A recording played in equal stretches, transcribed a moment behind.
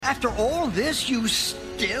After all this, you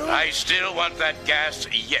still... I still want that gas,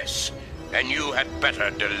 yes. And you had better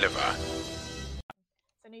deliver.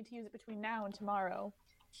 I need to use it between now and tomorrow.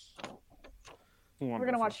 Wonderful. We're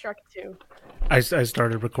going to watch Shrek 2. I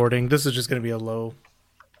started recording. This is just going to be a low...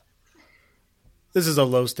 This is a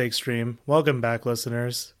low-stakes stream. Welcome back,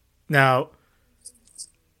 listeners. Now,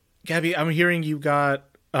 Gabby, I'm hearing you got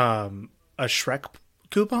a Shrek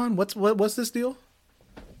coupon. What's this deal?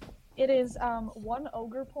 It is 1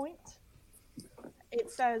 ogre point. It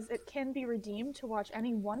says it can be redeemed to watch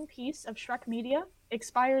any one piece of Shrek media.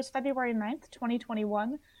 Expires February 9th,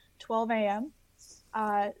 2021, 12 a.m.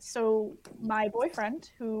 So my boyfriend,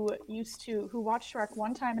 who watched Shrek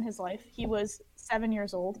one time in his life, he was 7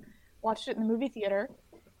 years old, watched it in the movie theater,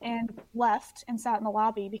 and left and sat in the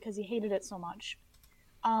lobby because he hated it so much.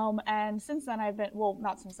 And since then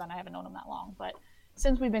not since then, I haven't known him that long, but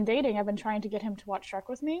since we've been dating, I've been trying to get him to watch Shrek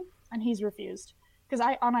with me, and he's refused. Because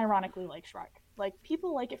I unironically like Shrek. Like,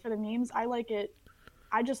 people like it for the memes. I like it.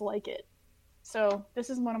 I just like it. So this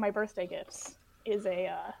is one of my birthday gifts, is a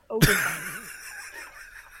ogre thing.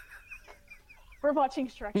 We're watching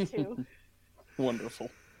Shrek 2. Wonderful.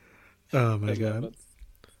 Oh my god.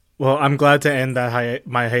 Well, I'm glad to end that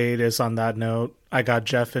my hiatus on that note. I got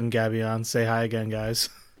Jeff and Gabby on. Say hi again, guys.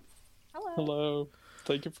 Hello.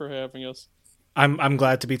 Thank you for having us. I'm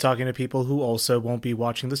glad to be talking to people who also won't be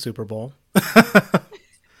watching the Super Bowl.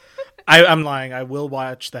 I'm lying. I will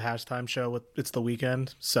watch the halftime show. It's the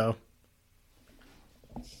weekend, so.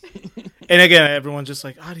 And again, everyone's just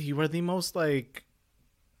like, Adi, you are the most,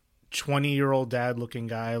 20-year-old dad-looking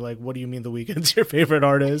guy. Like, what do you mean the Weeknd's your favorite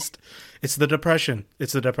artist? It's the depression.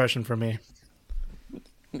 It's the depression for me.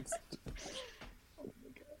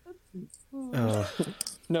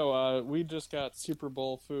 No, we just got Super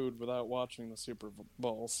Bowl food without watching the Super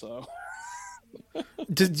Bowl, so...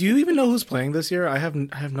 Do you even know who's playing this year? I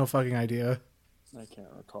have no fucking idea. I can't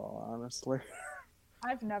recall, honestly.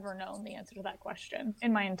 I've never known the answer to that question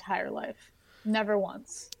in my entire life. Never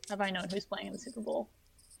once have I known who's playing in the Super Bowl.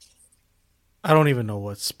 I don't even know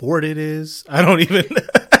what sport it is. I don't even...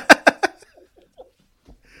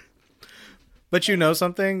 But you know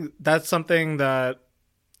something? That's something that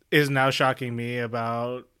is now shocking me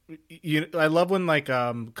about... I love when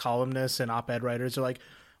columnists and op-ed writers are like,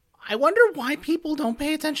 I wonder why people don't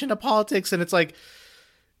pay attention to politics. And it's like,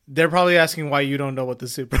 they're probably asking why you don't know what the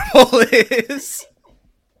Super Bowl is.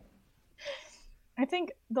 I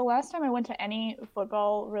think the last time I went to any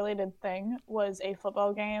football-related thing was a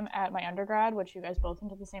football game at my undergrad, which you guys both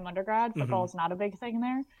went to the same undergrad. Football is not a big thing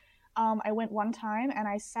there. I went one time, and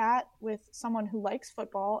I sat with someone who likes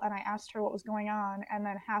football, and I asked her what was going on, and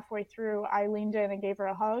then halfway through, I leaned in and gave her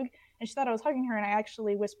a hug, and she thought I was hugging her, and I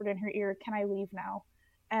actually whispered in her ear, "Can I leave now?"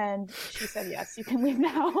 And she said, "Yes, you can leave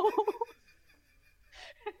now."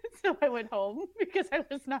 So I went home because I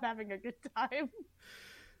was not having a good time.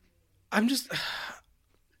 I'm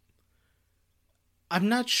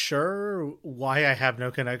not sure why I have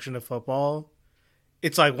no connection to football.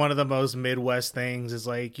 It's like one of the most Midwest things is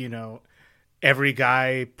every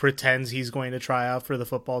guy pretends he's going to try out for the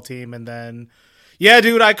football team. And then, yeah,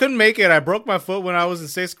 dude, I couldn't make it. I broke my foot when I was in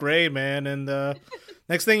 6th grade, man. And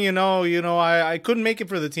next thing you know, I couldn't make it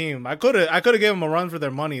for the team. I could have given them a run for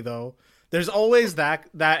their money, though. There's always that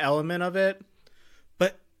element of it.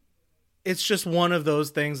 But it's just one of those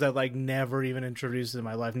things that never even introduced in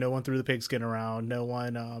my life. No one threw the pigskin around. No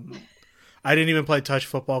one, I didn't even play touch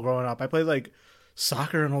football growing up. I played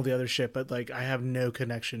soccer and all the other shit, but I have no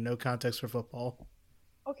connection, no context for football.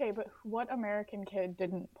 Okay, but what American kid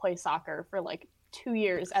didn't play soccer for 2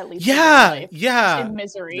 years at least? Yeah. In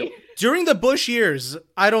misery. Yep. During the Bush years,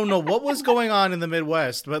 I don't know what was going on in the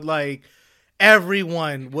Midwest, but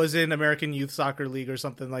everyone was in American Youth Soccer League or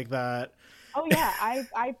something like that. Oh yeah,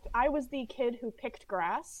 I was the kid who picked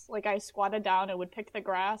grass. I squatted down and would pick the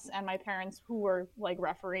grass, and my parents, who were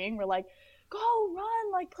refereeing, were like, "Go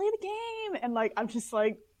run, play the game," and I'm just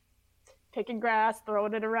picking grass,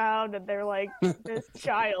 throwing it around, and they're like, "This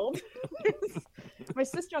child." My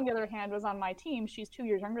sister, on the other hand, was on my team. She's 2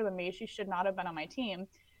 years younger than me. She should not have been on my team.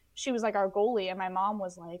 She was our goalie, and my mom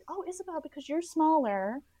was like, "Oh, Isabel, because you're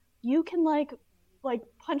smaller, you can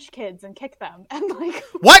punch kids and kick them," and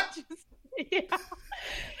what? Yeah.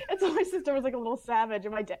 And so my sister was a little savage,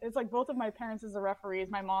 and my dad, it's both of my parents as the referees,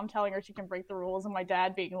 my mom telling her she can break the rules, and my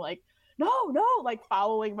dad being no,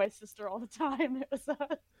 following my sister all the time. It was the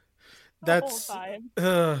whole time.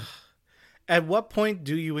 At what point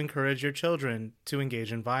do you encourage your children to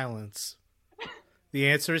engage in violence? The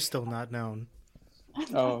answer is still not known.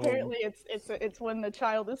 Apparently, it's when the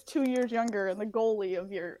child is 2 years younger and the goalie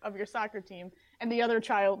of your soccer team, and the other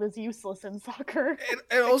child is useless in soccer.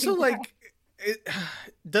 And also, like,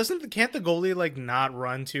 can't the goalie, like, not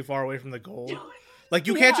run too far away from the goal? Like,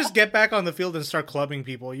 you can't just get back on the field and start clubbing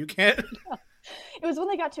people. You can't. It was when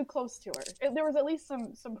they got too close to her. There was at least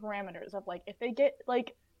some parameters of, like, if they get,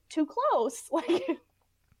 like, too close, like...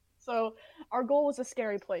 So our goal was a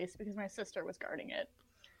scary place because my sister was guarding it.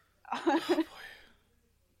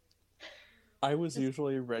 I was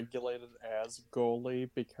usually regulated as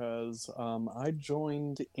goalie because I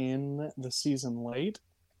joined in the season late,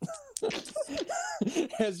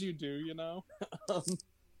 as you do, you know.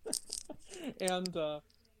 And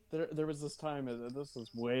there was this time, this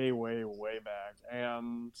was way, way, way back,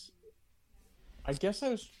 and I guess I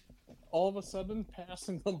was all of a sudden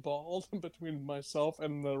passing the ball between myself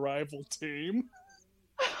and the rival team.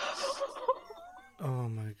 Oh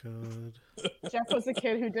my god. Jeff was a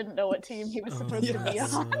kid who didn't know what team he was supposed to be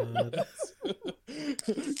on.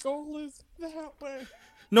 Goal is that way.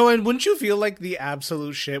 No, and wouldn't you feel like the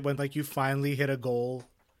absolute shit when, like, you finally hit a goal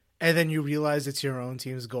and then you realize it's your own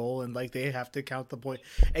team's goal and, like, they have to count the point,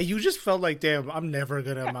 and you just felt like, damn, I'm never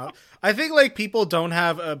gonna amount. I think, like, people don't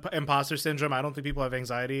have imposter syndrome. I don't think people have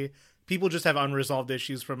anxiety. People just have unresolved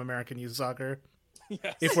issues from American youth soccer.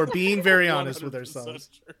 Yes. If we're being very honest with ourselves.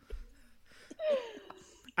 True.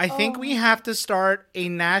 I think we have to start a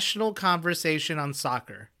national conversation on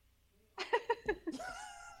soccer.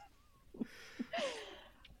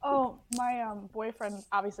 My boyfriend,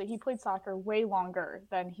 obviously, he played soccer way longer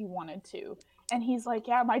than he wanted to. And he's like,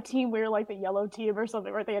 yeah, my team, we were like the yellow team or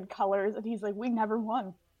something where they had colors. And he's like, we never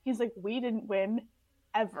won. He's like, we didn't win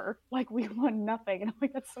ever. Like, we won nothing. And I'm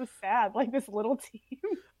like, that's so sad. Like, this little team.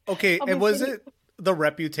 Okay, and was it the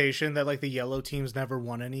reputation that, like, the yellow teams never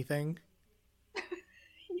won anything?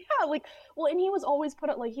 Yeah, like, well, and he was always put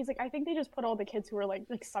up, like, he's like, I think they just put all the kids who were, like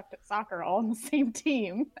sucked at soccer all on the same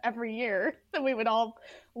team every year. So we would all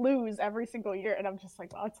lose every single year. And I'm just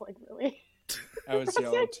like, wow, it's like, really? I was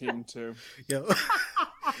yellow team, too. Yeah.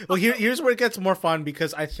 Well, here's where it gets more fun,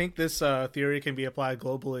 because I think this theory can be applied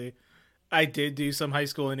globally. I did do some high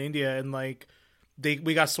school in India, and, like,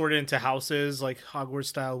 we got sorted into houses, like Hogwarts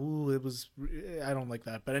style. Ooh, I don't like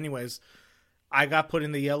that. But anyways, I got put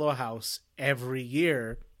in the yellow house every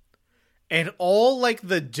year. And all, like,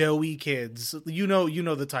 the doughy kids, you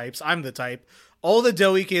know the types. I'm the type. All the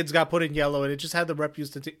doughy kids got put in yellow, and it just had the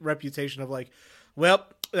reputation of, like, well,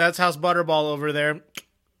 that's House Butterball over there.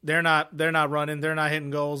 They're not running. They're not hitting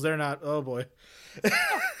goals. They're not. Oh boy. And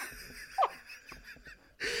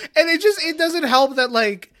it doesn't help that,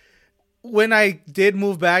 like, when I did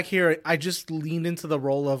move back here, I just leaned into the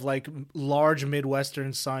role of, like, large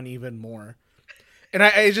Midwestern son even more. And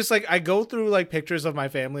I just, like, I go through, like, pictures of my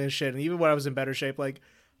family and shit, and even when I was in better shape, like,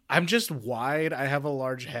 I'm just wide. I have a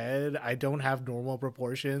large head. I don't have normal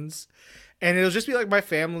proportions. And it'll just be, like, my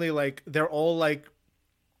family, like, they're all, like,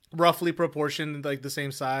 roughly proportioned, like, the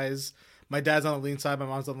same size. My dad's on the lean side. My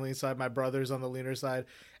mom's on the lean side. My brother's on the leaner side.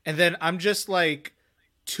 And then I'm just, like,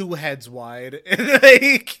 2 heads wide. And,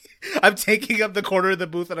 like, I'm taking up the corner of the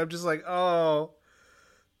booth, and I'm just like, oh,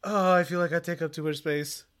 I feel like I take up too much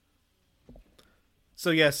space. So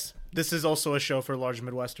yes, this is also a show for large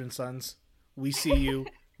Midwestern sons. We see you,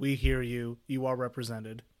 we hear you, you are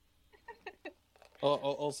represented.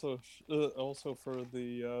 Also for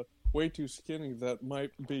the way too skinny that might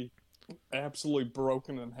be absolutely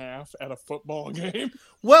broken in half at a football game.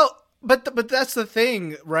 Well, but that's the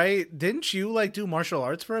thing, right? Didn't you, like, do martial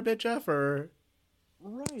arts for a bit, Jeff? Or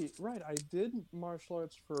Right. I did martial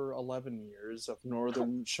arts for 11 years of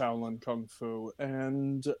Northern Shaolin Kung Fu,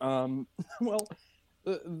 and well.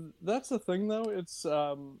 That's the thing, though. It's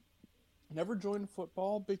never joined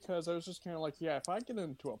football because I was just kind of like, yeah, if I get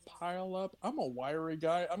into a pile up, I'm a wiry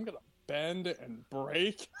guy. I'm gonna bend and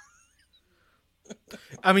break.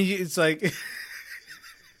 I mean, it's like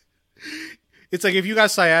if you got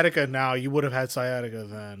sciatica now, you would have had sciatica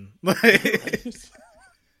then.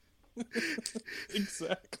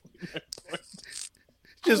 Exactly.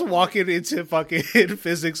 Just walking into fucking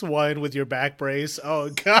Physics 1 with your back brace. Oh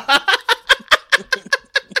god.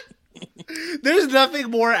 There's nothing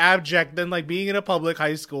more abject than, like, being in a public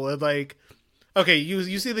high school and, like, okay,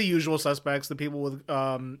 you see the usual suspects, the people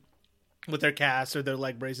with their casts or their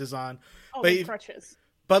leg braces on, but crutches.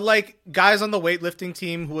 But, like, guys on the weightlifting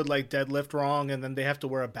team who would, like, deadlift wrong and then they have to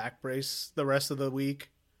wear a back brace the rest of the week.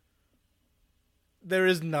 There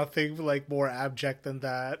is nothing, like, more abject than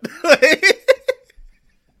that.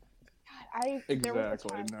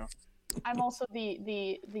 Exactly. No. I'm also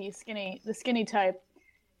the skinny type.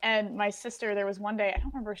 And my sister, there was one day, I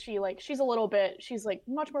don't remember, she's a little bit, she's, like,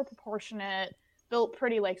 much more proportionate, built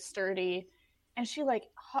pretty, like, sturdy. And she, like,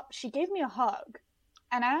 she gave me a hug,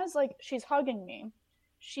 and as like she's hugging me,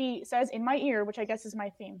 she says in my ear, which I guess is my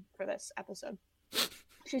theme for this episode.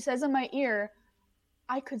 She says in my ear,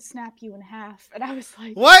 "I could snap you in half," and I was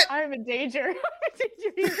like, "What? I'm in danger. I'm in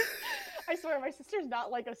danger here." I swear, my sister's not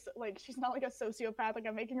she's not like a sociopath. Like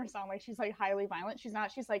I'm making her sound like she's like highly violent. She's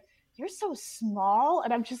not. She's like, "You're so small,"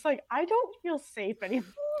 and I'm just like, I don't feel safe anymore.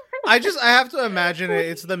 I have to imagine it.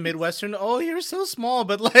 It's the Midwestern. Oh, you're so small,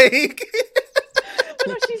 but like.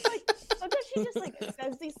 No, she's like, sometimes she just like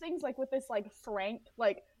says these things like with this like frank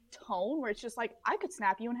like tone where it's just like, "I could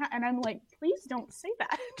snap you in half," and I'm like, please don't say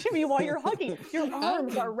that to me while you're hugging. Your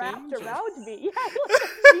arms are wrapped around me. Yeah,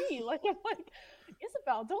 like me. Like I'm like,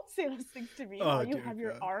 Isabel, don't say those things to me while you have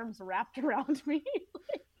your arms wrapped around me.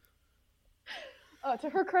 To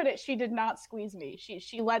her credit, she did not squeeze me.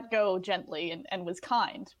 She let go gently and was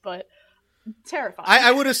kind, but terrifying.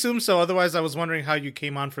 I would assume so. Otherwise, I was wondering how you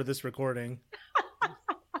came on for this recording.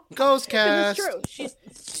 Ghostcast. It's true.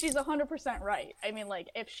 She's 100% right. I mean, like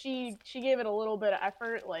if she gave it a little bit of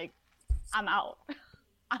effort, like I'm out.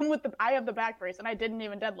 I have the back brace, and I didn't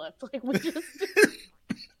even deadlift. Like we just.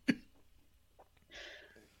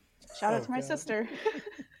 Shout out to my sister.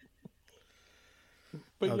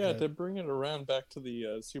 But yeah, to bring it around back to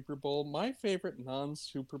the Super Bowl, my favorite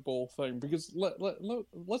non-Super Bowl thing, because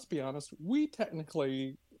let's be honest, we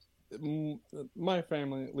technically, my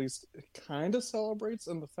family at least, kind of celebrates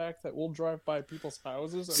in the fact that we'll drive by people's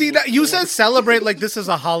houses. And see, you said celebrate like this is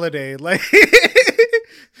a holiday. Like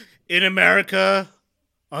in America,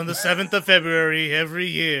 on the 7th of February every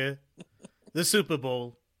year, the Super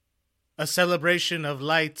Bowl, a celebration of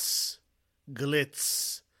lights,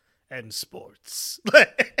 glitz, and sports.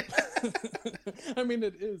 I mean,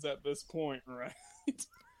 it is at this point, right?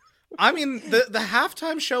 I mean, the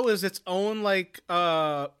halftime show is its own, like,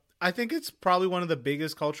 I think it's probably one of the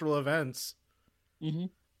biggest cultural events you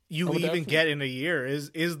even get in a year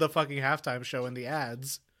is the fucking halftime show and the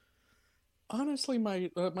ads. Honestly, my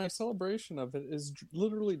celebration of it is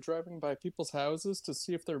literally driving by people's houses to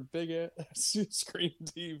see if their big ass screen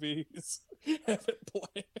TVs have it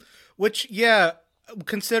playing. Which, yeah,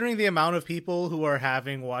 considering the amount of people who are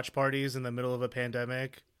having watch parties in the middle of a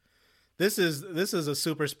pandemic, this is a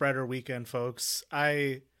super spreader weekend, folks.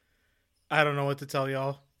 I don't know what to tell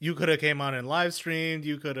y'all. You could have came on and live streamed.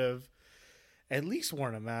 You could have at least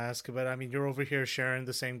worn a mask, but I mean, you're over here sharing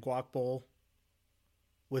the same guac bowl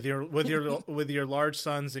with your large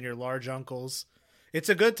sons and your large uncles. It's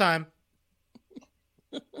a good time.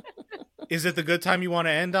 Is it the good time you want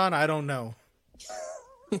to end on? I don't know.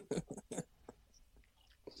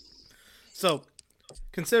 So,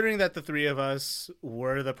 considering that the three of us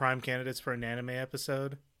were the prime candidates for an anime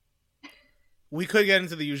episode, we could get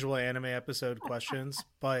into the usual anime episode questions,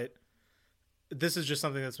 but this is just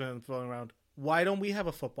something that's been flowing around. Why don't we have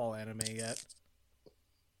a football anime yet?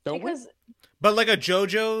 But like a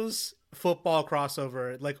JoJo's football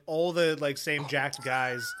crossover, like all the like same jacked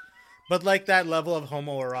guys, but like that level of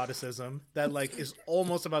homoeroticism that like is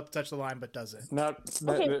almost about to touch the line but doesn't. Not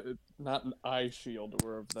an eye shield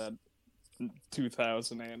or of that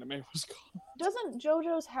 2000 anime was called. Doesn't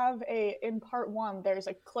JoJo's have in part 1 there's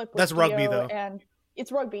a clip with that's rugby though, and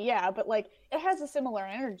it's rugby, yeah, but like it has a similar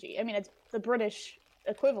energy. I mean, it's the British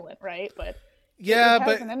equivalent, right? But yeah, it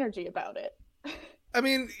has an energy about it. I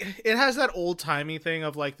mean, it has that old timey thing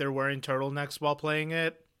of like they're wearing turtlenecks while playing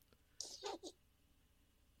it.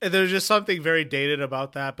 And there's just something very dated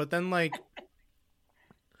about that. But then like,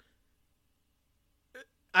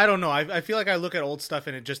 I don't know. I feel like I look at old stuff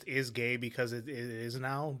and it just is gay because it is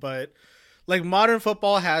now. But like modern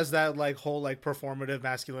football has that like whole like performative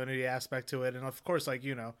masculinity aspect to it. And of course, like,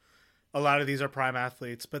 you know, a lot of these are prime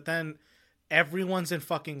athletes. But then everyone's in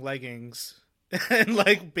fucking leggings and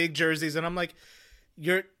like big jerseys. And I'm like,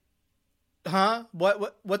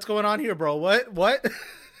 what's going on here, bro? What?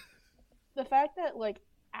 The fact that like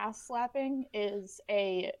ass slapping is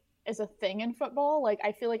a thing in football. Like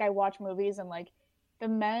I feel like I watch movies and like the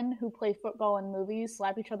men who play football in movies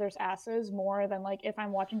slap each other's asses more than like if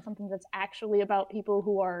I'm watching something that's actually about people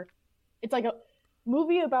who are. It's like a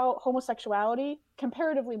movie about homosexuality,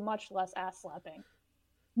 comparatively much less ass slapping.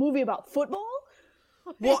 Movie about football.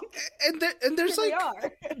 Well, and there's like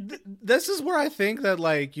this is where I think that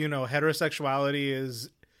like, you know, heterosexuality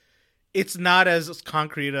it's not as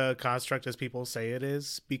concrete a construct as people say it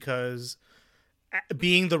is, because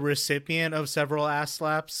being the recipient of several ass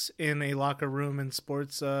slaps in a locker room and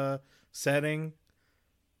sports setting,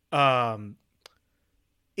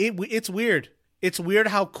 it's weird. It's weird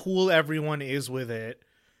how cool everyone is with it,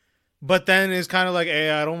 but then it's kind of like, hey,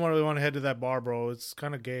 I don't really want to head to that bar, bro. It's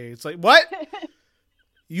kind of gay. It's like, what?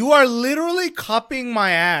 You are literally cupping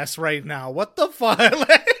my ass right now. What the fuck?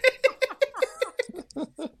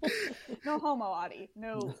 No homo, Adi.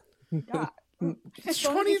 No. God. It's As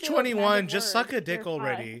long as you feel 2021. magic Just words, suck a dick you're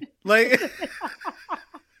already. fine. Like,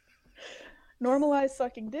 Normalize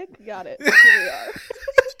sucking dick. Got it. Here we are.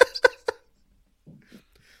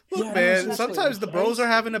 look, Yeah, man. seriously, Sometimes the bros are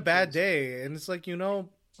it's- having a bad day, and it's like,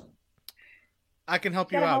 I can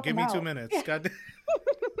help you Gotta out. help Give them me 2 out. minutes. God.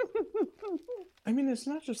 I mean, it's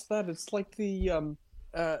not just that. It's like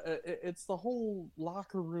it's the whole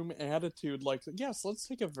locker room attitude. Like, yes, let's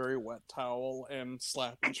take a very wet towel and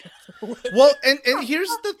slap each other with. Well, and here's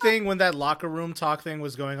the thing: when that locker room talk thing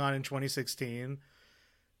was going on in 2016,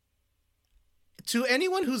 to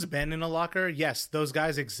anyone who's been in a locker, yes, those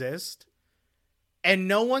guys exist, and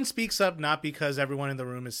no one speaks up. Not because everyone in the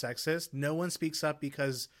room is sexist. No one speaks up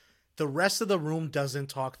because the rest of the room doesn't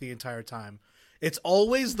talk the entire time. It's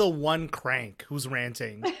always the one crank who's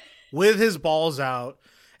ranting with his balls out.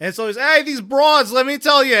 And it's always, hey, these broads, let me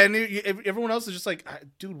tell you. And everyone else is just like,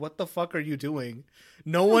 dude, what the fuck are you doing?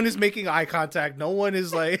 No one is making eye contact. No one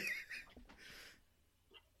is like...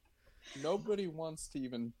 Nobody wants to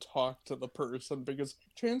even talk to the person because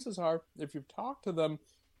chances are, if you've talked to them,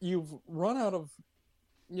 you've run out of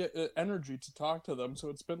energy to talk to them. So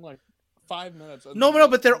it's been like 5 minutes. No,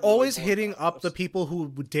 but they're always hitting up the people who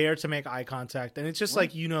dare to make eye contact. And it's just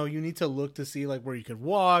like, you need to look to see like where you could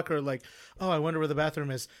walk or like, oh, I wonder where the bathroom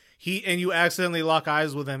is. And you accidentally lock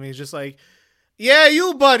eyes with him. He's just like, yeah,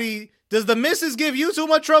 you buddy. Does the missus give you too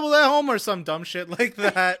much trouble at home or some dumb shit like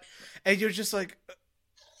that? And you're just like,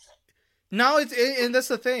 no, and that's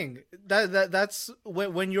the thing. That's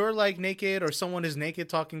when you're like naked or someone is naked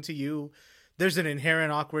talking to you, there's an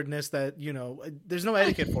inherent awkwardness that, there's no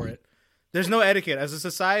etiquette for it. There's no etiquette. As a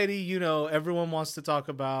society, everyone wants to talk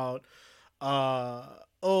about,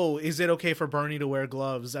 is it okay for Bernie to wear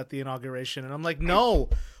gloves at the inauguration? And I'm like, no.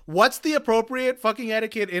 What's the appropriate fucking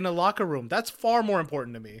etiquette in a locker room? That's far more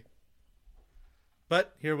important to me.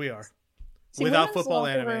 But here we are. See, without women's football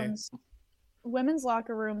locker anime. rooms- women's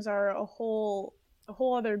locker rooms are a whole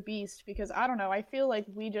other beast because I don't know. I feel like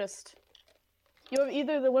you have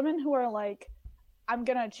either the women who are like, I'm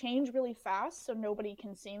gonna change really fast so nobody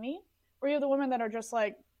can see me, or you have the women that are just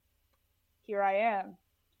like, here I am.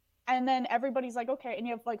 And then everybody's like, okay, and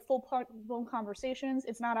you have like full-blown conversations.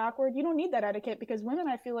 It's not awkward. You don't need that etiquette because women,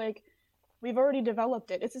 I feel like we've already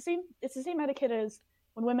developed it. It's the same etiquette as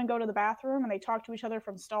when women go to the bathroom and they talk to each other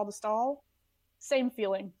from stall to stall. Same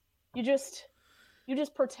feeling. You just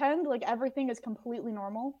pretend like everything is completely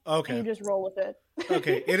normal. Okay. And you just roll with it.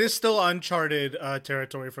 Okay. It is still uncharted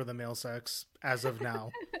territory for the male sex as of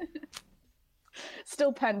now.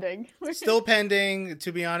 Still pending. Still pending.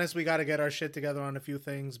 To be honest, we got to get our shit together on a few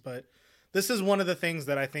things, but this is one of the things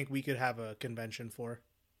that I think we could have a convention for.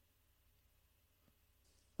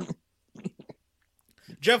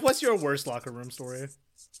 Jeff, what's your worst locker room story?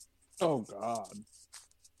 Oh, God.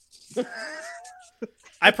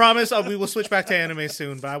 I promise we will switch back to anime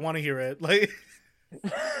soon, but I want to hear it. Like,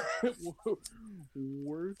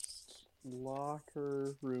 Worst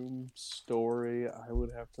locker room story, I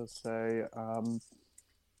would have to say.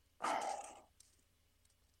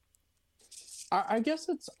 I guess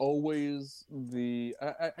it's always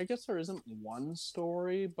I guess there isn't one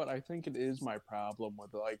story, but I think it is my problem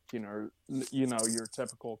with like your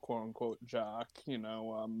typical quote unquote jock,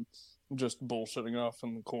 just bullshitting off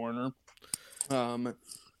in the corner. oh my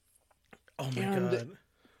god.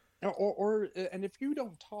 And if you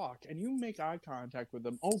don't talk and you make eye contact with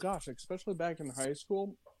them, oh gosh, especially back in high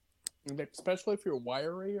school, especially if you're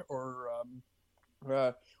wiry or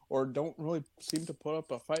don't really seem to put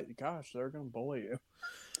up a fight, gosh, they're gonna bully you.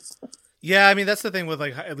 Yeah, I mean that's the thing with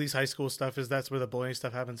like at least high school stuff is that's where the bullying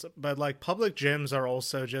stuff happens. But like public gyms are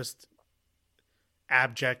also just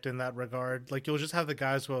abject in that regard. Like you'll just have the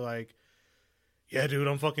guys who are like, "Yeah, dude,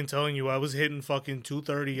 I'm fucking telling you, I was hitting fucking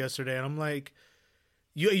 230 yesterday," and I'm like.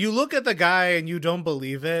 You look at the guy and you don't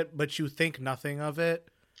believe it, but you think nothing of it.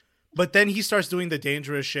 But then he starts doing the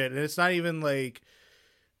dangerous shit. And it's not even like...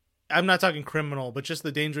 I'm not talking criminal, but just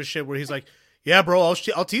the dangerous shit where he's like, yeah, bro, I'll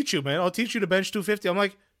teach you, man. I'll teach you to bench 250. I'm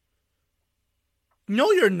like,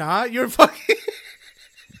 no, you're not. You're fucking...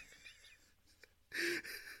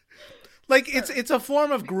 like, it's a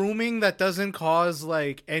form of grooming that doesn't cause,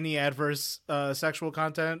 like, any adverse sexual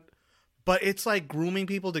content. But it's like grooming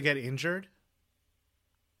people to get injured.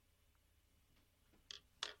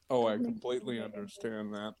 Oh, I completely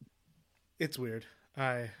understand that. It's weird.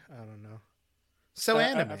 I don't know. So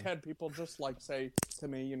anime. I've had people just like say to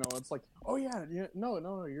me, it's like, oh yeah,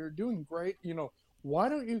 no, you're doing great. Why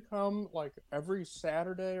don't you come like every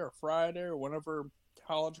Saturday or Friday or whenever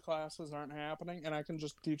college classes aren't happening, and I can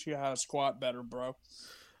just teach you how to squat better, bro.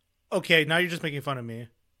 Okay, now you're just making fun of me.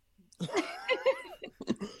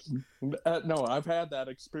 No, I've had that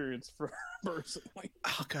experience personally.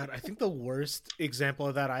 Oh god, I think the worst example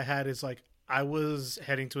of that I had is like I was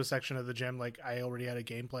heading to a section of the gym, like I already had a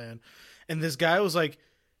game plan, and this guy was like,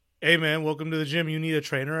 "Hey man, welcome to the gym. You need a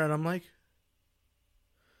trainer?" And I'm like,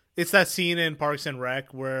 it's that scene in Parks and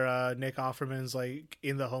Rec where Nick Offerman's like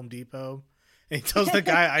in the Home Depot, and he tells the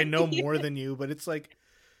guy, "I know more than you," but it's like,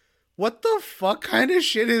 what the fuck kind of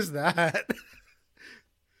shit is that?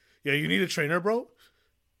 Yeah, you need a trainer, bro?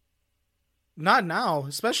 Not now,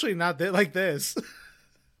 especially not like this.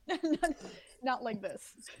 Not like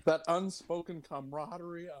this. That unspoken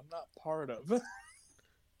camaraderie I'm not part of.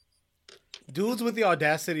 Dudes with the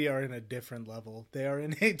audacity are in a different level. They are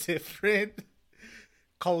in a different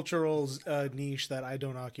cultural niche that I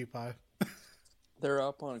don't occupy. They're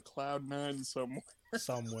up on cloud 9 somewhere.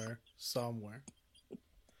 Somewhere.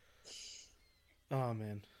 Oh,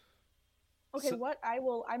 man. Okay,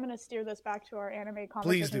 So- I'm gonna steer this back to our anime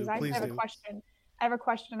conversation. Please I have do. a question. I have a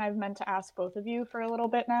question I've meant to ask both of you for a little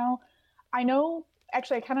bit now. I know,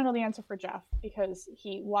 actually, I kind of know the answer for Jeff because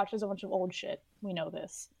he watches a bunch of old shit. We know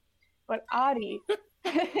this. But Adi,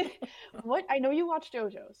 I know you watch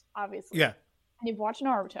JoJo's, obviously. Yeah. And you've watched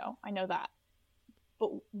Naruto. I know that.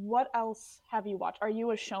 But what else have you watched? Are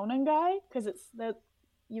you a shonen guy? Because it's that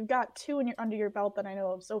you've got two under your belt that I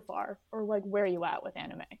know of so far. Or like, where are you at with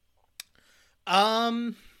anime?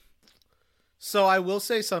 So I will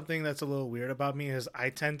say something that's a little weird about me is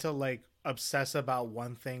I tend to like obsess about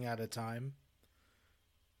one thing at a time.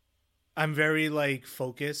 I'm very like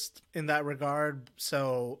focused in that regard.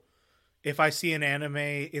 So if I see an anime,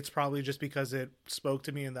 it's probably just because it spoke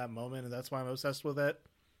to me in that moment and that's why I'm obsessed with it.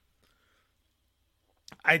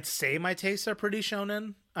 I'd say my tastes are pretty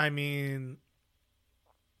shonen. I mean,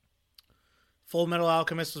 Full Metal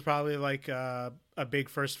Alchemist was probably like a big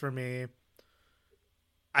first for me.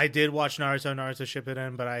 I did watch Naruto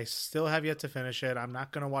Shippuden, but I still have yet to finish it. I'm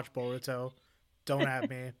not going to watch Boruto. Don't at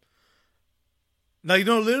me. No,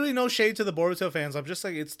 literally no shade to the Boruto fans. I'm just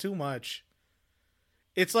like, it's too much.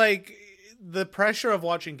 It's like the pressure of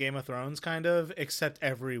watching Game of Thrones, kind of, except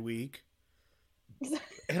every week.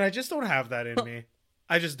 And I just don't have that in me.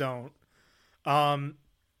 I just don't. I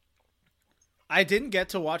didn't get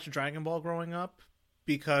to watch Dragon Ball growing up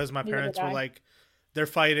because my parents were like, they're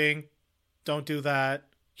fighting. Don't do that.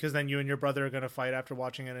 Because then you and your brother are going to fight after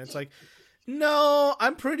watching it. And it's like, no,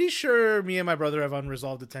 I'm pretty sure me and my brother have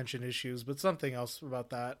unresolved attention issues, but something else about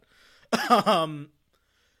that. But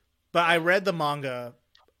I read the manga,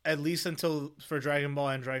 at least until for Dragon Ball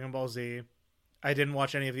and Dragon Ball Z. I didn't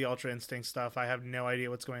watch any of the Ultra Instinct stuff. I have no idea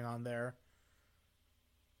what's going on there.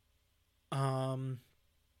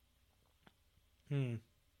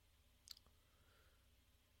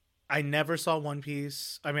 I never saw One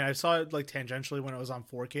Piece. I mean, I saw it like tangentially when it was on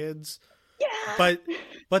 4Kids. Yeah.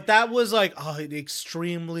 But that was like an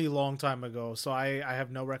extremely long time ago. So I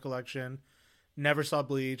have no recollection. Never saw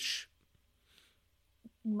Bleach.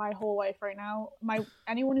 My whole life right now.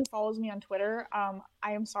 Anyone who follows me on Twitter, I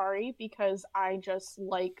am sorry because I just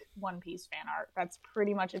like One Piece fan art. That's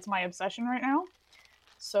pretty much it's my obsession right now.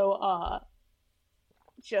 So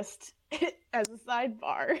just as a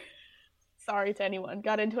sidebar, sorry to anyone.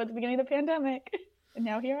 Got into it at the beginning of the pandemic, and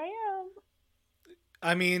now here I am.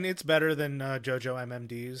 I mean, it's better than JoJo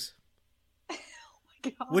MMDs. Oh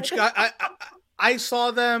my god! Which I saw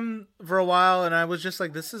them for a while, and I was just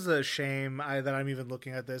like, "This is a shame that I'm even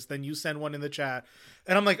looking at this." Then you send one in the chat,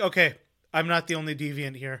 and I'm like, "Okay, I'm not the only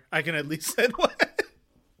deviant here. I can at least send one."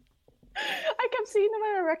 I kept seeing them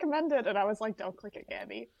and I recommended, and I was like, "Don't click it,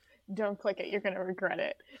 Gabby. Don't click it. You're gonna regret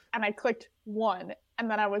it." And I clicked one, and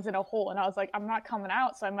then I was in a hole, and I was like, "I'm not coming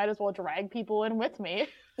out, so I might as well drag people in with me."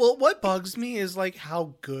 Well, what bugs me is like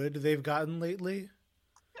how good they've gotten lately,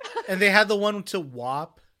 and they had the one to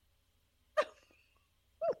WAP.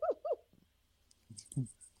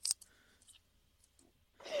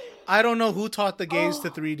 I don't know who taught the gays to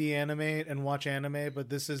 3D animate and watch anime, but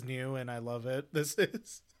this is new and I love it. This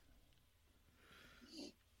is.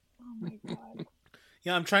 Oh my god.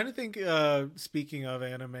 Yeah, I'm trying to think, speaking of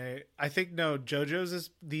anime, I think, no, JoJo's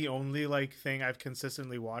is the only, like, thing I've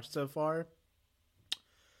consistently watched so far.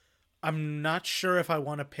 I'm not sure if I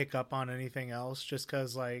want to pick up on anything else, just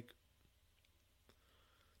because, like,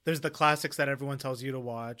 there's the classics that everyone tells you to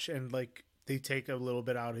watch, and, like, they take a little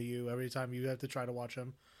bit out of you every time you have to try to watch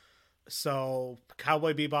them. So,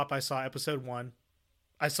 Cowboy Bebop, I saw episode 1.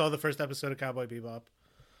 I saw the first episode of Cowboy Bebop.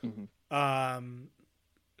 Mm-hmm.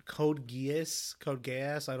 Code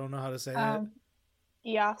Geass, I don't know how to say it.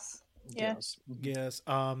 Yes. Yeah. Yes. Yes.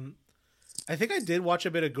 I think I did watch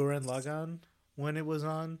a bit of Gurren Lagann when it was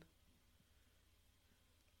on.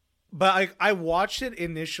 But I watched it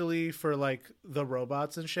initially for like the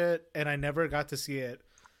robots and shit, and I never got to see it.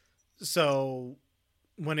 So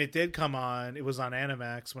when it did come on, it was on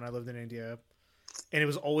Animax when I lived in India, and it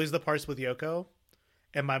was always the parts with Yoko.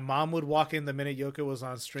 And my mom would walk in the minute Yoko was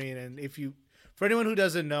on screen, and for anyone who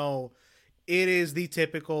doesn't know, it is the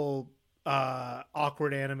typical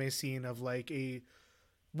awkward anime scene of like a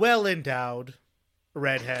well-endowed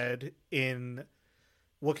redhead in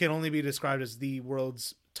what can only be described as the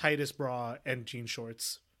world's tightest bra and jean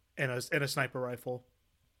shorts and a sniper rifle.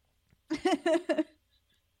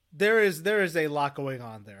 There is a lot going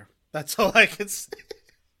on there. That's all I can say.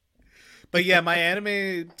 But yeah, my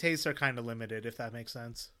anime tastes are kind of limited, if that makes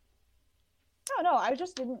sense. No, I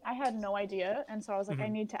just didn't. I had no idea, and so I was like, I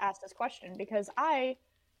need to ask this question because I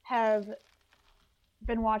have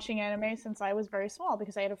been watching anime since I was very small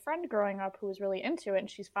because I had a friend growing up who was really into it, and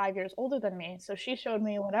she's 5 years older than me, so she showed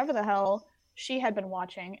me whatever the hell she had been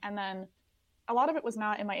watching, and then a lot of it was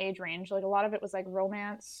not in my age range. Like a lot of it was like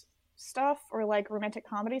romance stuff or like romantic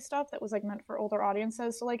comedy stuff that was like meant for older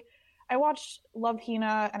audiences. So like I watched Love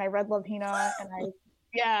Hina and I read Love Hina and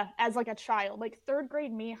as like a child, like third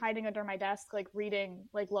grade me hiding under my desk, like reading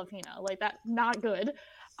like Love Hina, like that, not good.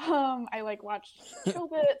 I like watched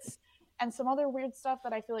Chobits and some other weird stuff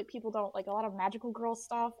that I feel like people don't like, a lot of magical girl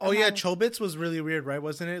stuff. Oh yeah, Chobits was really weird, right?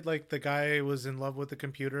 Wasn't it? Like the guy was in love with the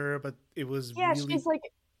computer, but it was she's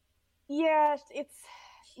like,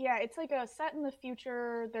 it's like a set in the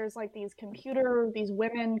future. There's like these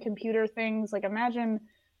women computer things. Like imagine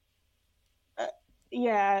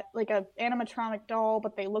like a animatronic doll,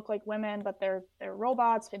 but they look like women, but they're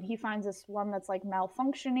robots. And he finds this one that's like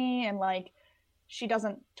malfunctioning, and like she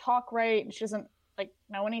doesn't talk right, and she doesn't like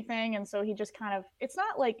know anything, and so he just kind of, it's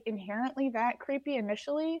not like inherently that creepy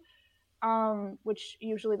initially, which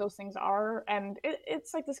usually those things are, and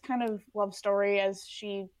it's like this kind of love story as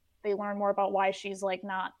they learn more about why she's like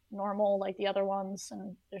not normal like the other ones,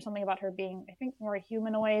 and there's something about her being, I think, more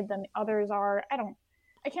humanoid than the others are.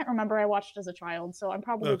 I can't remember. I watched as a child, so I'm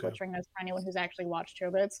probably butchering this for anyone who's actually watched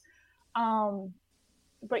Chobits.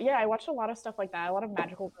 But yeah, I watched a lot of stuff like that, a lot of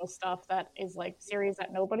magical girl stuff that is like series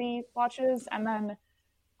that nobody watches. And then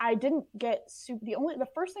I didn't get the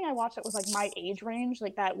first thing I watched that was like my age range,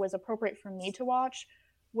 like that was appropriate for me to watch,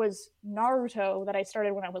 was Naruto, that I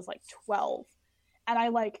started when I was like 12. And I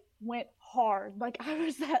like went hard. Like I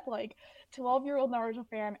was that like 12-year-old Naruto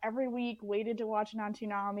fan every week, waited to watch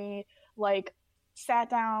Nantoonami, like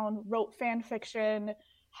sat down, wrote fan fiction,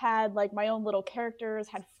 had like my own little characters,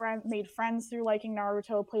 made friends through liking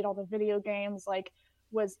Naruto, played all the video games, like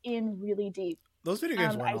was in really deep. Those video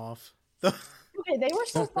games went off. Okay, they were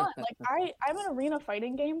so fun. Like I'm an arena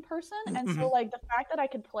fighting game person, and so like the fact that I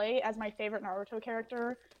could play as my favorite Naruto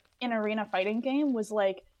character in an arena fighting game was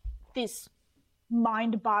like this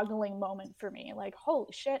mind-boggling moment for me. Like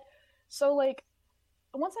holy shit. So like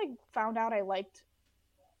once I found out I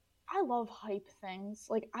love hype things.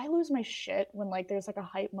 Like I lose my shit when like there's like a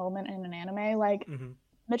hype moment in an anime. Like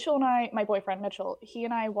Mitchell and my boyfriend Mitchell, he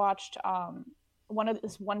and I watched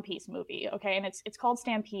this One Piece movie, okay, and it's called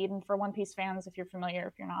Stampede, and for One Piece fans, if you're familiar,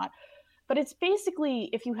 if you're not, but it's basically,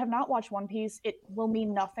 if you have not watched One Piece, it will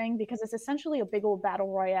mean nothing because it's essentially a big old battle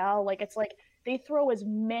royale. Like it's like they throw as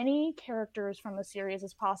many characters from the series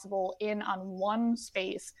as possible in on one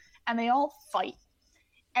space, and they all fight,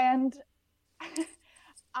 and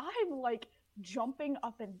I'm like jumping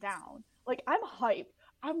up and down. Like I'm hype.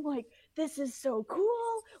 I'm like, this is so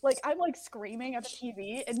cool. Like I'm like screaming at the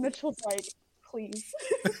TV, and Mitchell's like, please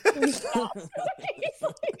stop. he's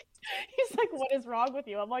like, what is wrong with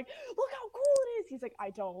you? I'm like, look how cool it is. He's like,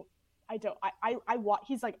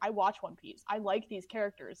 he's like, I watch One Piece. I like these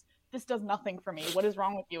characters. This does nothing for me. What is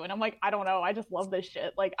wrong with you? And I'm like, I don't know. I just love this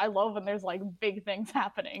shit. Like I love when there's like big things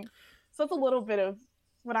happening. So it's a little bit of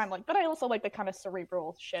what I'm like, but I also like the kind of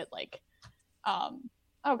cerebral shit, like, oh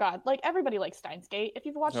god, like everybody likes Steins Gate. If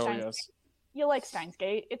you've watched Steins Gate, you like Steins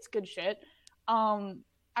Gate. It's good shit. I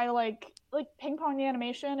like Ping Pong the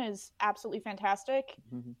animation is absolutely fantastic.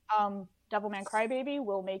 Devilman Crybaby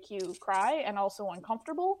will make you cry and also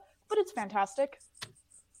uncomfortable, but it's fantastic.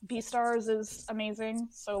 Beastars is amazing.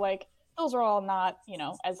 So like those are all not,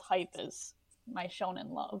 as hype as my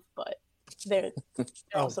shonen love, but they're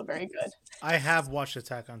also very good. I have watched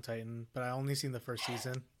Attack on Titan, but I only seen the first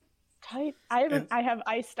season.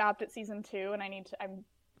 I stopped at season 2, and I'm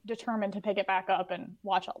determined to pick it back up and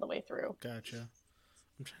watch all the way through. Gotcha.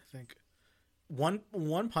 I'm trying to think.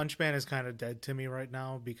 One Punch Man is kind of dead to me right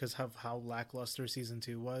now because of how lackluster season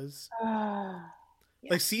 2 was.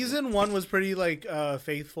 Yeah. Like season 1 was pretty like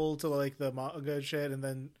faithful to like the manga shit, and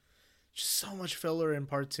then just so much filler in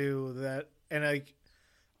part 2 that, and like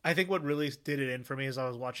I think what really did it in for me is I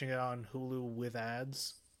was watching it on Hulu with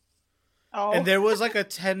ads. Oh. And there was like a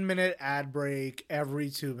 10-minute ad break every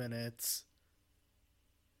 2 minutes.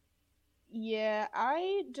 Yeah,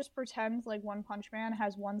 I just pretend like One Punch Man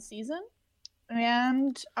has one season,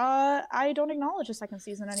 and I don't acknowledge a second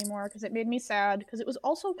season anymore because it made me sad, because it was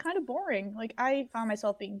also kind of boring. Like, I found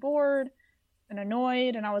myself being bored and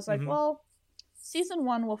annoyed, and I was like, well, season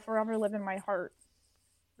 1 will forever live in my heart,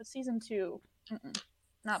 but season 2,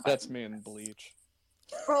 not. That's me in Bleach.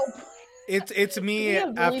 Oh, It's me Yeah,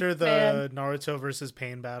 Bleach after the fan. Naruto versus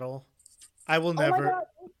Pain battle. I will oh my never God,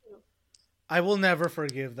 thank you. I will never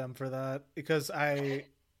forgive them for that, because I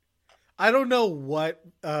don't know what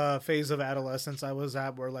phase of adolescence I was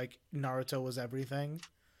at where like Naruto was everything.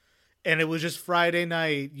 And it was just Friday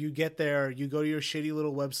night, you get there, you go to your shitty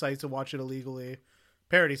little website to watch it illegally.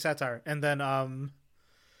 Parody, satire. And then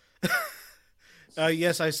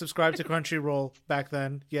yes, I subscribed to Crunchyroll back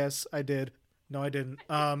then. Yes, I did. No, I didn't.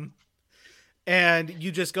 And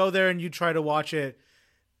you just go there and you try to watch it.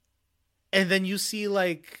 And then you see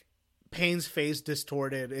like Pain's face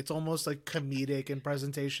distorted. It's almost like comedic in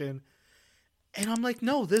presentation. And I'm like,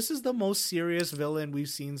 no, this is the most serious villain we've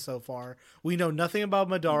seen so far. We know nothing about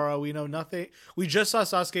Madara. We know nothing. We just saw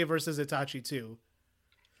Sasuke versus Itachi too.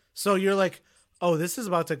 So you're like, oh, this is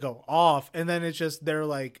about to go off. And then it's just, they're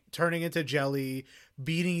like turning into jelly,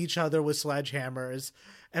 beating each other with sledgehammers.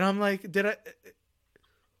 And I'm like,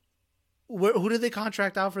 who did they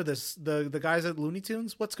contract out for this? The guys at Looney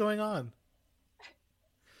Tunes? What's going on?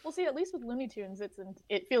 Well, see, at least with Looney Tunes,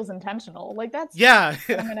 it feels intentional. Like, that's Yeah.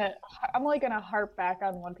 I'm gonna harp back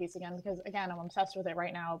on One Piece again, because again, I'm obsessed with it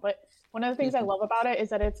right now. But one of the things I love about it is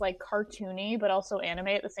that it's like cartoony but also anime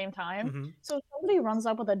at the same time. Mm-hmm. So if somebody runs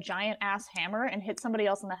up with a giant ass hammer and hits somebody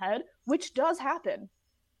else in the head, which does happen,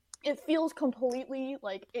 it feels completely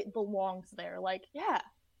like it belongs there. Like,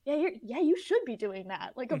 you should be doing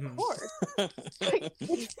that. Like, of course. Like,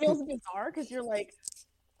 which feels bizarre because you're like,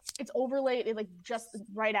 it's overlaid. It like just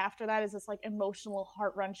right after that is this like emotional,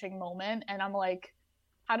 heart-wrenching moment, and I'm like,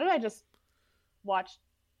 how did I just watch?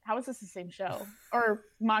 How is this the same show or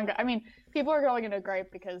manga? I mean, people are going into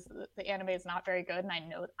gripe because the anime is not very good, and I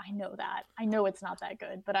know that. I know it's not that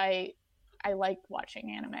good, but I like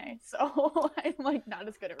watching anime, so I'm like not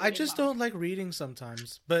as good at reading. I just don't like reading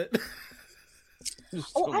sometimes, but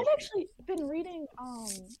Oh, I've actually been reading.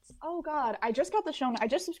 Oh God, I just got the Shonen. I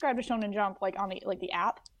just subscribed to Shonen Jump, like on the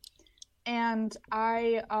app, and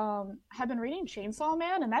I have been reading Chainsaw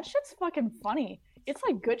Man, and that shit's fucking funny. It's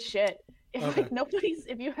like good shit. If Okay. like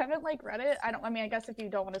if you haven't like read it, I mean, I guess if you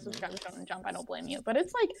don't want to subscribe to Shonen Jump, I don't blame you. But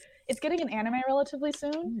it's like it's getting an anime relatively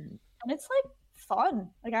soon, and it's like fun.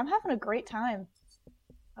 Like, I'm having a great time.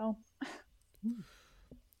 Oh.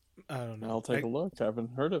 I don't know. I'll take a look. I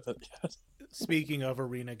haven't heard of it yet. Speaking of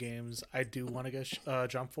arena games, I do want to get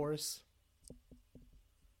Jump Force.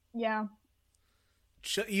 Yeah.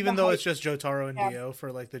 Even though it's just Jotaro and Yeah. Dio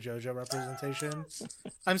for like the JoJo representation,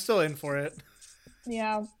 I'm still in for it.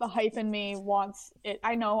 Yeah, the hype in me wants it.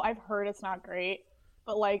 I know, I've heard it's not great,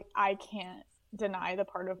 but like I can't deny the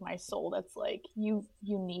part of my soul that's like, you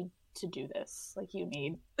need to do this. Like, you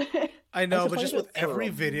need. I know, but suppose just with it's every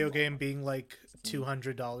true. video game being like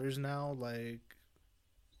 $200 now, like,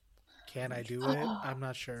 can I do it? I'm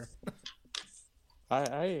not sure.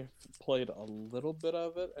 I played a little bit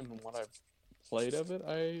of it, and what I've played of it,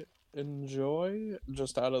 I enjoy.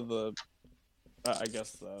 Just out of the, I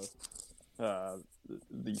guess the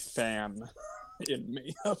fan in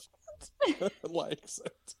me of it likes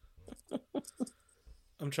it.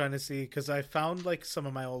 I'm trying to see, because I found like some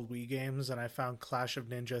of my old Wii games, and I found Clash of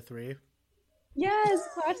Ninja 3. Yes,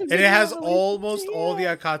 Clash of And it has Ninja almost Release. all the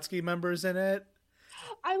Yeah. Akatsuki members in it.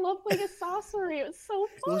 I love playing as Sasori. It was so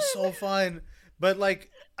fun. It was so fun. But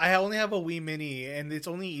like, I only have a Wii Mini, and it's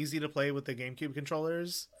only easy to play with the GameCube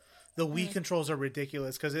controllers. The Wii controls are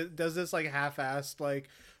ridiculous because it does this like half-assed, like,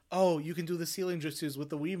 oh, you can do the ceiling jutsus with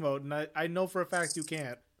the Wiimote, and I know for a fact you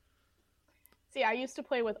can't. See, I used to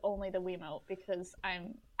play with only the Wiimote because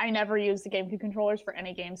I never used the GameCube controllers for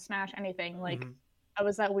any game, Smash, anything. Like, I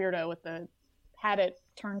was that weirdo with had it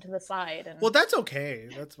turned to the side. And Well, that's okay.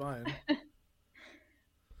 That's fine.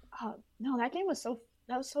 no, that game was so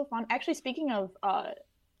fun. Actually, speaking of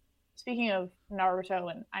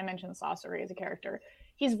Naruto, and I mentioned Sasori as a character,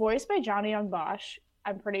 he's voiced by Johnny Young Bosch,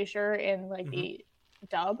 I'm pretty sure, in like the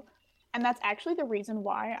dub, and that's actually the reason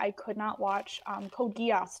why I could not watch Code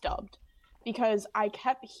Geass dubbed, because I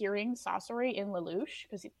kept hearing Sasori in Lelouch,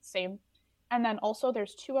 because it's the same, And then also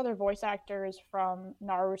there's two other voice actors from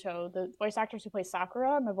Naruto. The voice actors who play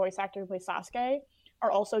Sakura and the voice actor who plays Sasuke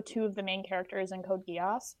are also two of the main characters in Code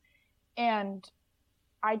Geass. And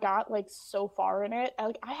I got like so far in it.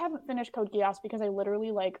 I haven't finished Code Geass because I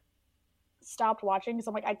literally like stopped watching because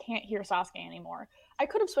I'm like, I can't hear Sasuke anymore. I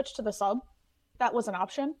could have switched to the sub. That was an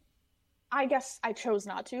option. I guess I chose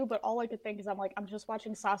not to, but all I could think is I'm like, I'm just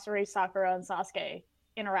watching Sasori, Sakura, and Sasuke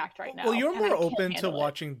interact right now. Well, you're more open to handle it.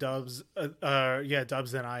 watching dubs,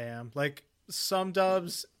 dubs than I am. Like, some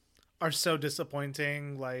dubs are so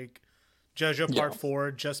disappointing, like JoJo Part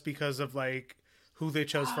 4, just because of like who they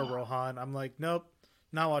chose for Rohan. I'm like, nope,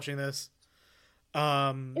 not watching this.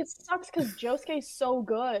 It sucks because Josuke's so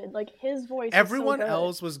good. Like, his voice Everyone is so good.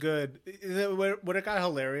 else was good. What it got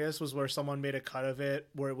hilarious was where someone made a cut of it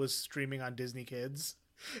where it was streaming on Disney Kids.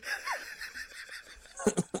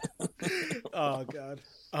 Oh god.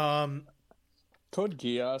 Code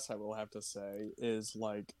Geass, I will have to say, is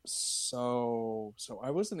like so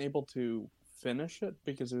I wasn't able to finish it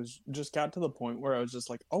because it was just got to the point where I was just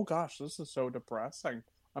like, oh gosh, this is so depressing.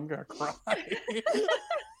 I'm gonna cry.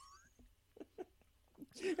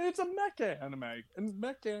 It's a mecha anime, and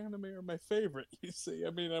mecha anime are my favorite, you see.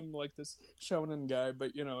 I mean, I'm like this shonen guy,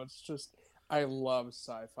 but you know, it's just, I love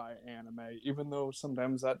sci-fi anime, even though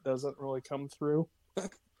sometimes that doesn't really come through. I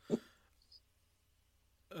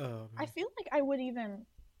feel like I would even,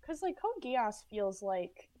 because like Code Geass feels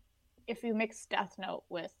like if you mix Death Note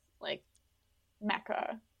with like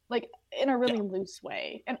mecha, like in a really loose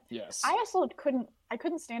way. And yes, I also couldn't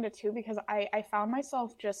stand it too because I found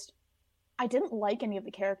myself just, I didn't like any of the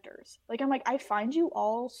characters. Like, I'm like, I find you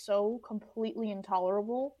all so completely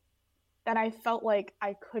intolerable that I felt like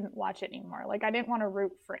I couldn't watch it anymore. Like, I didn't want to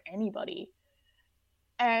root for anybody.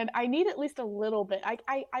 And I need at least a little bit.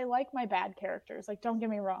 I like my bad characters. Like, don't get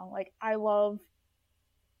me wrong. Like, I love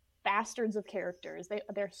bastards of characters.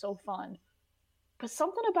 They're so fun. But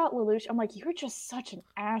something about Lelouch, I'm like, you're just such an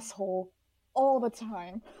asshole all the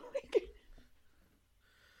time.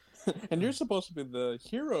 And you're supposed to be the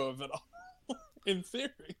hero of it all. In theory.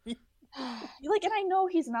 Like, and I know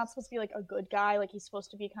he's not supposed to be like a good guy. Like, he's supposed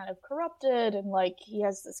to be kind of corrupted, and like he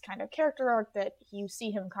has this kind of character arc that you see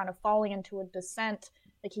him kind of falling into a descent,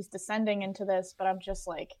 like he's descending into this. But I'm just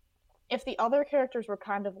like, if the other characters were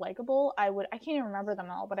kind of likable, I can't even remember them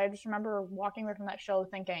all, but I just remember walking away from that show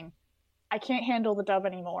thinking, I can't handle the dub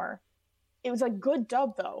anymore. It was like good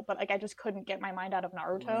dub though, but like I just couldn't get my mind out of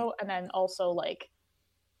Naruto. And then also like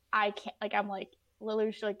I can't, like, I'm like,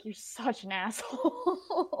 Lelouch, like, you're such an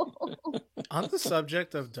asshole. On the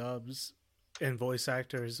subject of dubs and voice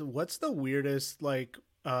actors, what's the weirdest like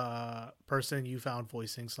person you found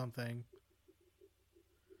voicing something?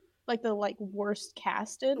 Like the like worst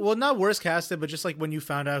casted? Well, not worst casted, but just like when you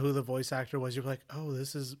found out who the voice actor was, you're like, oh,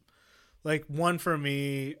 this is like one for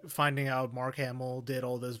me. Finding out Mark Hamill did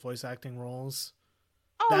all those voice acting roles.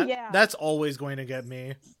 Oh yeah, that's always going to get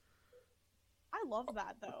me. I love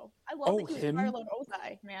that though. I love that he was Scarlet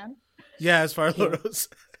Ozai, man. Yeah, as far as Ozai.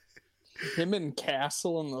 Him in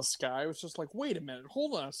Castle in the Sky was just like, wait a minute,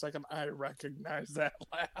 hold on a second, I recognize that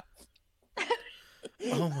laugh.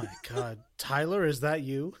 Oh my god. Tyler, is that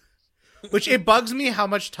you? Which, it bugs me how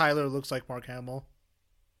much Tyler looks like Mark Hamill.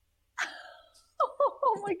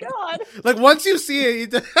 Oh my god. Like, once you see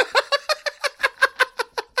it,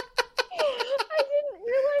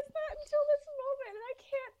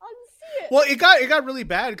 well, it got really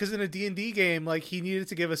bad because in a D&D game, like, he needed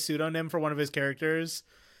to give a pseudonym for one of his characters,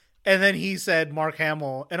 and then he said Mark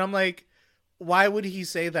Hamill, and I'm like, why would he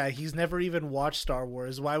say that? He's never even watched Star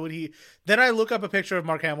Wars. Why would he? Then I look up a picture of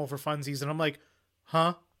Mark Hamill for funsies, and I'm like,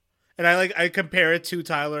 huh? And I compare it to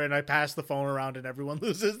Tyler, and I pass the phone around, and everyone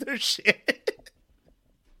loses their shit.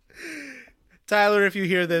 Tyler, if you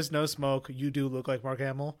hear this, no smoke. You do look like Mark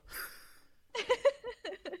Hamill.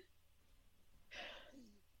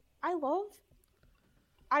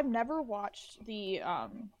 I've never watched the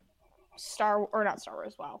not Star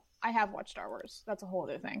Wars. Wow, I have watched Star Wars. That's a whole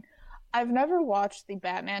other thing. I've never watched the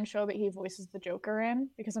Batman show that he voices the Joker in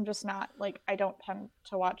because I'm just not like, I don't tend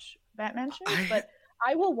to watch Batman shows, but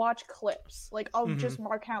I will watch clips like of just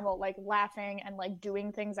Mark Hamill like laughing and like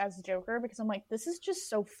doing things as Joker because I'm like, this is just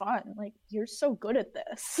so fun. Like, you're so good at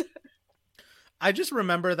this. I just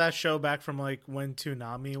remember that show back from like when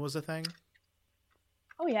Toonami was a thing.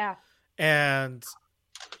 Oh yeah. And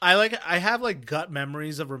I have like gut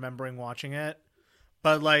memories of remembering watching it.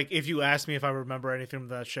 But like, if you ask me if I remember anything from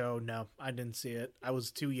that show, no, I didn't see it. I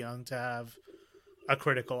was too young to have a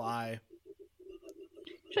critical eye.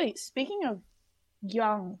 Actually, speaking of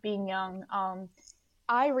being young,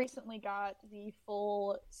 I recently got the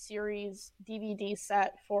full series DVD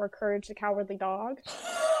set for Courage the Cowardly Dog,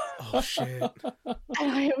 Oh shit. and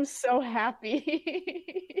I am so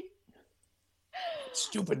happy.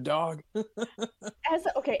 Stupid dog.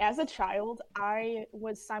 As a child, I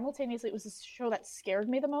was simultaneously, it was a show that scared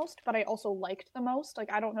me the most, but I also liked the most.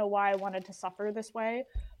 Like, I don't know why I wanted to suffer this way,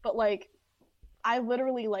 but like, I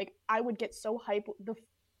literally, like, I would get so hyped. The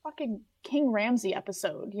fucking King Ramsey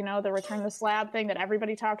episode, you know, the Return the Slab thing that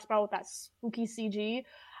everybody talks about with that spooky CG.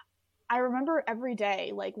 I remember every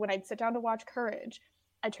day, like, when I'd sit down to watch Courage,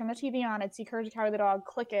 I'd turn the TV on, I'd see Courage the Cowardly Dog,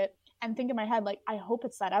 click it, and think in my head, like, I hope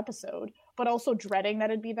it's that episode, but also dreading that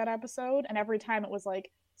it'd be that episode. And every time it was like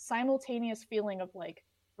simultaneous feeling of like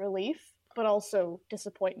relief, but also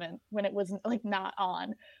disappointment when it was like not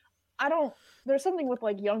on. There's something with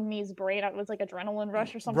like young me's brain. It was like adrenaline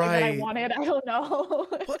rush or something that I wanted. I don't know.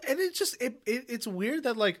 Well, and it's just, it's weird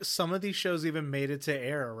that like some of these shows even made it to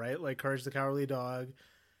air, right? Like Courage the Cowardly Dog.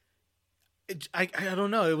 I don't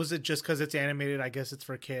know. Was it just because it's animated? I guess it's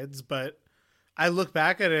for kids, but I look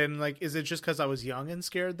back at it and like, is it just because I was young and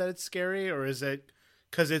scared that it's scary, or is it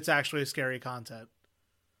because it's actually scary content?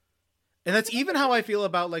 And that's even how I feel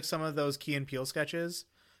about like some of those Key and Peele sketches,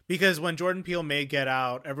 because when Jordan Peele made Get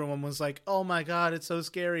Out, everyone was like, "Oh my god, it's so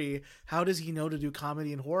scary! How does he know to do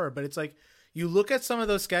comedy and horror?" But it's like you look at some of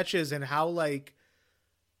those sketches and how like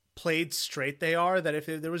played straight they are. That if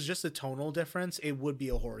there was just a tonal difference, it would be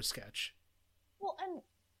a horror sketch. Well, and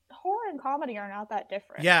horror and comedy are not that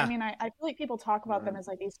different. Yeah. I mean, I feel like people talk about them as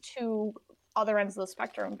like these two other ends of the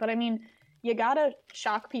spectrum, but I mean, you gotta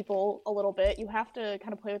shock people a little bit. You have to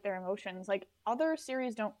kind of play with their emotions. Like other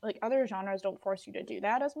genres don't force you to do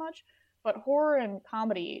that as much, but horror and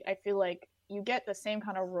comedy, I feel like you get the same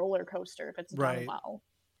kind of roller coaster if it's done well.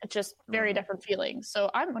 It's just very different feelings. So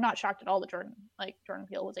I'm not shocked at all that Jordan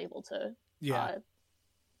Peele was able to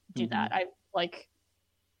do that. I like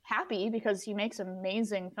happy because he makes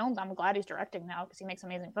amazing films. I'm glad he's directing now because he makes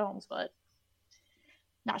amazing films, but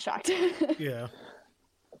not shocked. Yeah.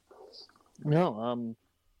 No,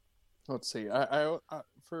 let's see. I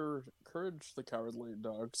for Courage the Cowardly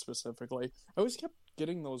Dog specifically, I always kept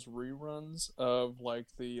getting those reruns of like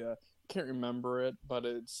the can't remember it, but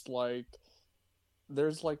it's like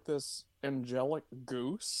there's like this angelic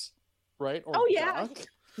goose, right? Or yeah. duck.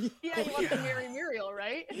 Yeah, he wants to marry Muriel,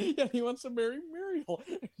 right? Yeah, he wants to marry Muriel.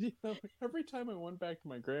 You know, every time I went back to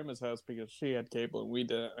my grandma's house because she had cable and we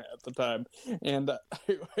didn't at the time, and I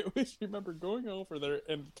always remember going over there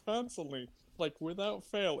and constantly, like without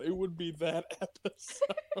fail, it would be that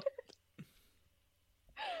episode.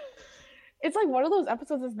 It's like one of those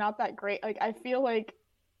episodes is not that great. Like I feel like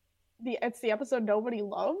it's the episode nobody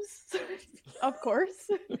loves. Of course.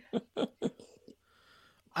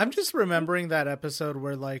 I'm just remembering that episode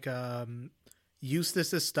where like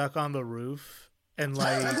Eustace is stuck on the roof and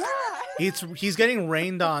like he's getting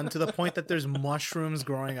rained on to the point that there's mushrooms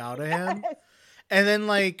growing out of him. And then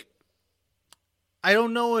like I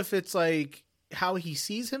don't know if it's like how he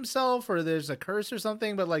sees himself or there's a curse or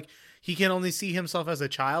something, but like he can only see himself as a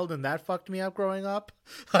child, and that fucked me up growing up.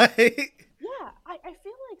 Yeah, I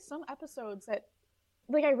feel like some episodes that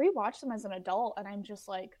like I rewatched them as an adult and I'm just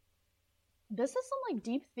like, this is some like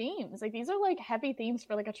deep themes. Like these are like heavy themes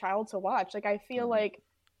for like a child to watch. Like I feel like,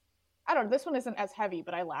 I don't know, this one isn't as heavy,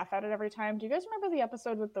 but I laugh at it every time. Do you guys remember the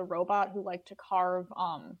episode with the robot who liked to carve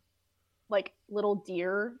like little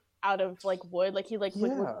deer out of like wood? Like he liked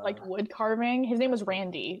wood carving. His name was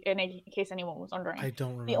Randy, in case anyone was wondering. I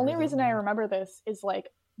don't remember. The only reason I remember this is like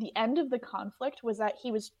the end of the conflict was that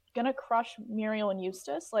he was gonna crush Muriel and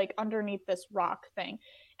Eustace like underneath this rock thing.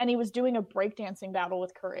 And he was doing a breakdancing battle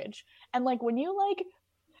with Courage. And like when you like,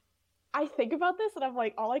 I think about this and I'm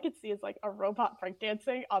like, all I could see is like a robot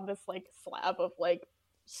breakdancing on this like slab of like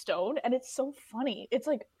stone. And it's so funny. It's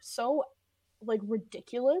like so like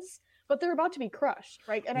ridiculous, but they're about to be crushed,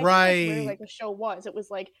 right? And I think that's where like the show was. It was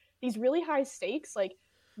like these really high stakes, like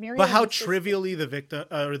Muriel. But how trivially the victim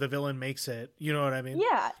or the villain makes it. You know what I mean?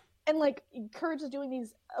 Yeah. And like Courage is doing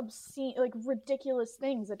these obscene, like ridiculous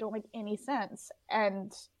things that don't make any sense,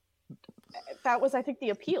 and that was, I think,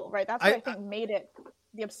 the appeal, right? That's what I think made it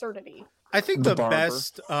the absurdity. I think the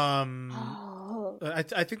best, I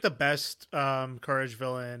think the best Courage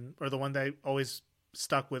villain, or the one that always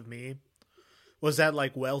stuck with me, was that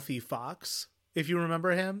like wealthy fox. If you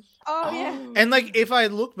remember him. Oh yeah. And like if I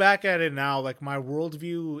look back at it now, like my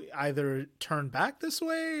worldview either turned back this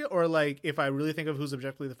way, or like if I really think of who's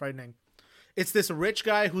objectively the frightening, it's this rich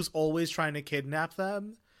guy who's always trying to kidnap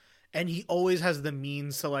them, and he always has the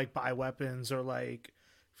means to like buy weapons or like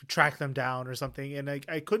track them down or something. And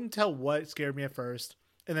I couldn't tell what scared me at first,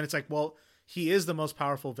 and then it's like, well, he is the most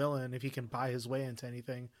powerful villain if he can buy his way into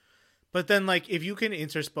anything. But then, like, if you can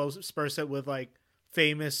intersperse it with, like,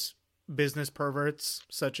 famous business perverts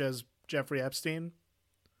such as Jeffrey Epstein,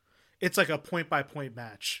 it's like a point-by-point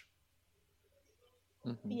match.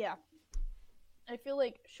 Mm-hmm. Yeah. I feel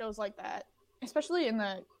like shows like that, especially in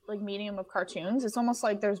the, like, medium of cartoons, it's almost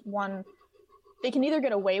like there's one... They can either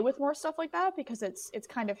get away with more stuff like that because it's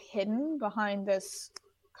kind of hidden behind this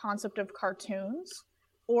concept of cartoons,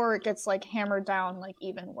 or it gets, like, hammered down, like,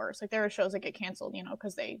 even worse. Like, there are shows that get canceled, you know,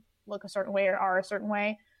 because they look a certain way or are a certain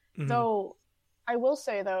way. Mm-hmm. Though I will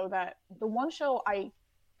say though that the one show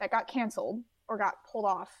that got canceled or got pulled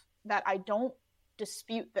off that I don't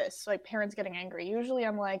dispute this, like parents getting angry. Usually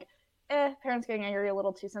I'm like, parents getting angry, a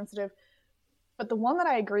little too sensitive. But the one that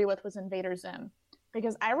I agree with was Invader Zim,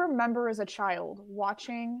 because I remember as a child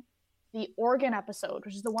watching the organ episode,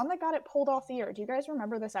 which is the one that got it pulled off the air. Do you guys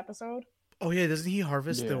remember this episode? Oh yeah, doesn't he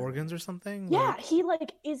harvest the organs or something? Yeah, like... he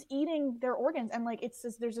like is eating their organs, and like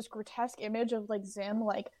there's this grotesque image of like Zim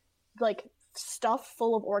like stuff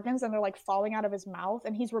full of organs, and they're like falling out of his mouth,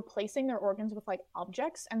 and he's replacing their organs with like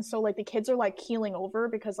objects, and so like the kids are like keeling over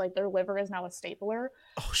because like their liver is now a stapler.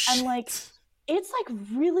 Oh shit. And like it's like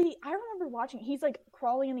really, I remember watching, he's like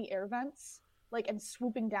crawling in the air vents like and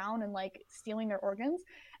swooping down and like stealing their organs,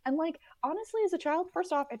 and like honestly as a child,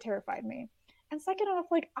 first off, it terrified me. And second off,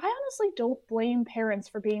 like, I honestly don't blame parents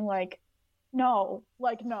for being like, no,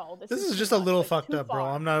 this is just a little like, fucked up, far. bro.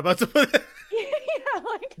 I'm not about to put it.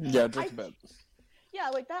 Just a bit. Yeah,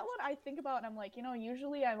 like that one I think about and I'm like, you know,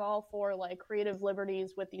 usually I'm all for like creative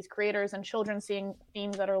liberties with these creators and children seeing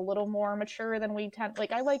themes that are a little more mature than we tend.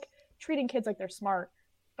 Like, I like treating kids like they're smart.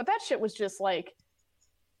 But that shit was just like,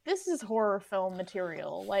 this is horror film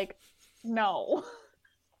material. Like, no.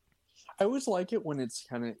 I always like it when it's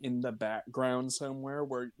kind of in the background somewhere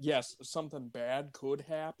where, yes, something bad could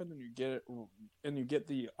happen, and you get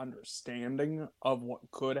the understanding of what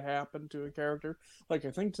could happen to a character. Like,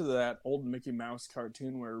 I think to that old Mickey Mouse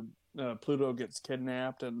cartoon where Pluto gets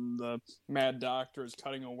kidnapped and the Mad Doctor is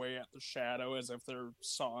cutting away at the shadow as if they're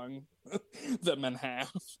sawing them in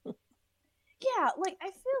half. Yeah, like,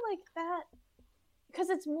 I feel like that, because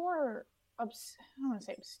it's more... I don't want to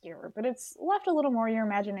say obscure, but it's left a little more your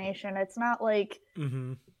imagination. It's not like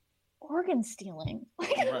organ stealing.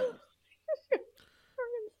 Right. Organ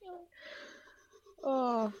stealing.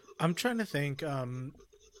 Oh, I'm trying to think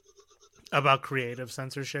about creative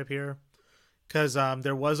censorship here, because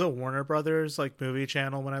there was a Warner Brothers like movie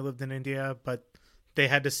channel when I lived in India, but they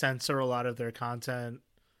had to censor a lot of their content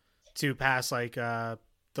to pass like the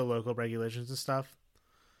local regulations and stuff,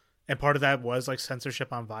 and part of that was like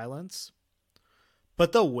censorship on violence.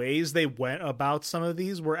 But the ways they went about some of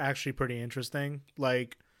these were actually pretty interesting.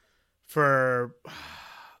 Like for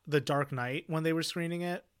The Dark Knight, when they were screening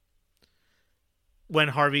it, when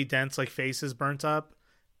Harvey Dent's like face is burnt up,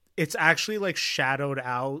 it's actually like shadowed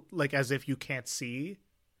out, like as if you can't see.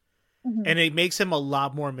 Mm-hmm. And it makes him a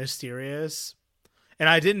lot more mysterious. And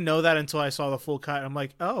I didn't know that until I saw the full cut. I'm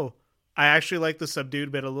like, oh, I actually like the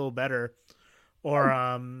subdued bit a little better. Or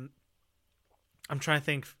I'm trying to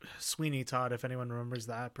think, Sweeney Todd, if anyone remembers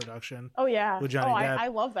that production. Oh, yeah. With Johnny Depp. I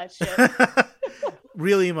love that shit.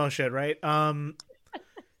 Really emo shit, right?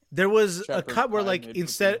 There was a cut where, like,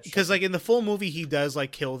 instead... Because, like, in the full movie, he does,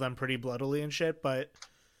 like, kill them pretty bloodily and shit. But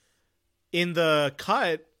in the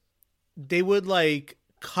cut, they would, like,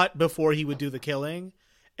 cut before he would do the killing.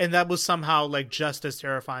 And that was somehow, like, just as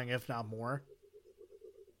terrifying, if not more.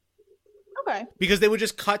 Okay. Because they would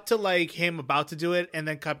just cut to like him about to do it and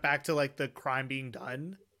then cut back to like the crime being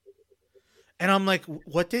done. And I'm like,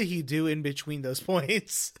 what did he do in between those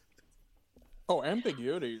points? Oh,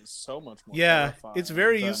 ambiguity is so much more terrifying. It's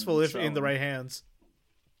very useful if in the right hands.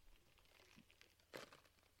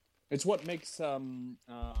 It's what makes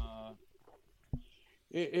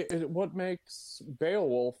what makes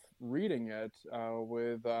Beowulf reading it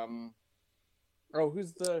with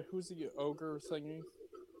who's the ogre thingy?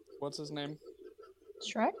 What's his name?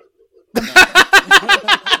 Shrek?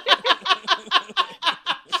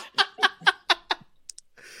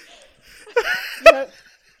 No.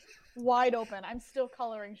 Wide open. I'm still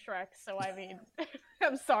coloring Shrek, so I mean,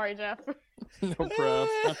 I'm sorry, Jeff. No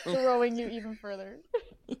problem. Throwing you even further.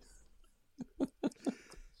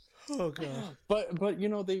 Oh god. But you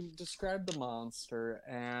know, they describe the monster,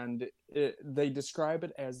 and they describe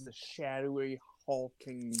it as the shadowy,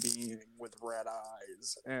 hulking being with red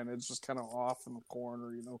eyes, and it's just kind of off in the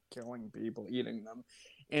corner, you know, killing people, eating them.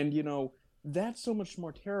 And you know, that's so much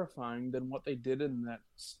more terrifying than what they did in that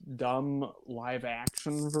dumb live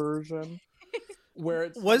action version. Where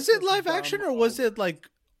it's was it live action, or was it like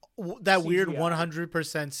that weird CGI.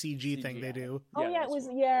 100% CG thing they CGI. do. Oh yeah, it that's was.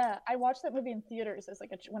 what- Yeah, I watched that movie in theaters as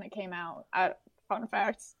like when it came out. Fun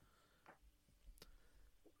facts.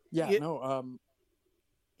 Yeah, It- no,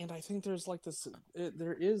 and I think there's like this,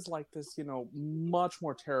 there is like this, much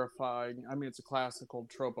more terrifying. I mean, it's a classical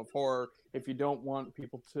trope of horror. If you don't want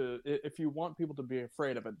people to, if you want people to be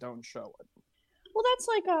afraid of it, don't show it. Well, that's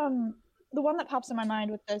like the one that pops in my mind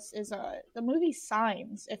with this is the movie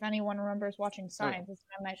Signs. If anyone remembers watching Signs, it's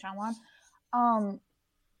M. Night Shyamalan.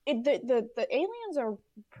 The aliens are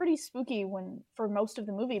pretty spooky for most of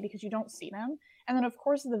the movie because you don't see them, and then of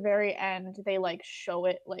course at the very end they like show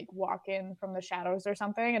it like walk in from the shadows or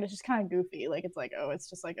something, and it's just kind of goofy. Like it's like, oh, it's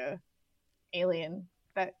just like a alien.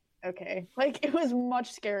 That okay? Like it was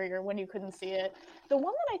much scarier when you couldn't see it. The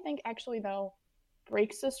one that I think actually though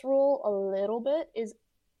breaks this rule a little bit is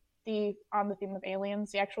on the theme of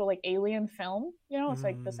aliens, the actual like Alien film. It's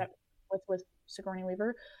like the set with Sigourney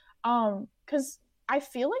Weaver, because I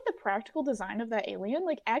feel like the practical design of that alien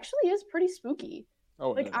like actually is pretty spooky.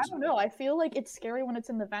 Oh, Like it I is. don't know, I feel like it's scary when it's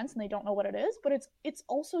in the vents and they don't know what it is, but it's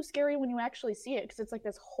also scary when you actually see it because it's like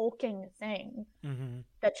this hulking thing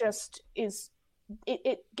that just is.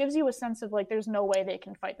 It gives you a sense of like there's no way they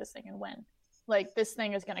can fight this thing and win. Like this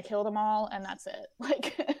thing is gonna kill them all and that's it.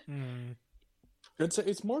 Like.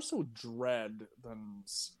 It's more so dread than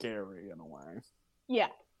scary in a way. Yeah,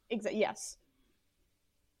 yes.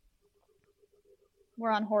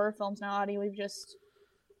 We're on horror films now, Audie. We have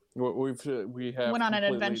went on an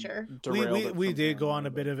completely adventure. derailed it We from did go there on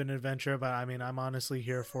a bit of an adventure, but I mean, I'm honestly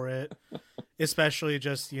here for it. Especially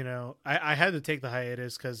just, I had to take the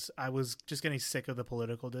hiatus because I was just getting sick of the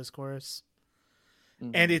political discourse.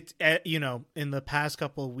 And it, in the past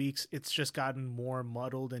couple of weeks, it's just gotten more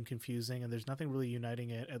muddled and confusing, and there's nothing really uniting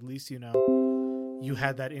it. At least, you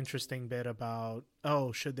had that interesting bit about,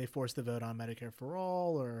 oh, should they force the vote on Medicare for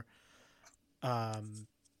all, or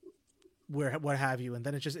what have you? And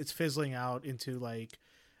then it's fizzling out into like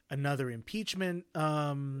another impeachment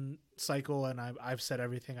cycle, and I've said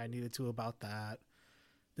everything I needed to about that.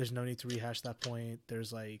 There's no need to rehash that point.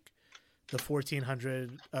 There's like the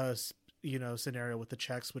 1400 scenario with the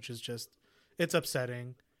checks, which is just, it's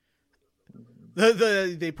upsetting.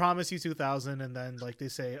 They promise you 2,000 and then like they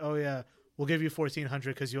say, oh yeah, we'll give you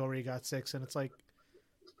 1,400 because you already got 6, and it's like,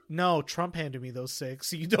 no, Trump handed me those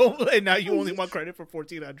 6. You don't, and now you only want credit for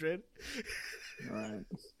 1,400. Right.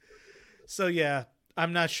 So yeah,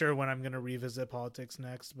 I'm not sure when I'm gonna revisit politics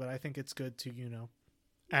next, but I think it's good to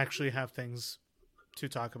actually have things to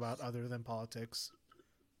talk about other than politics.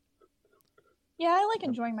 Yeah, I like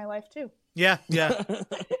enjoying my life too. Yeah. I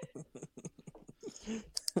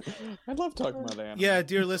love talking about anime. Yeah,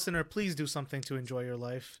 dear listener, please do something to enjoy your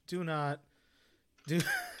life. Do not be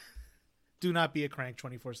a crank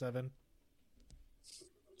 24/7.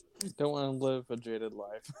 Don't want to live a jaded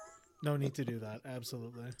life. No need to do that.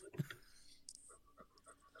 Absolutely.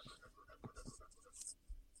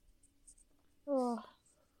 Ugh.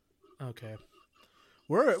 Okay.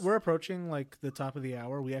 We're approaching like the top of the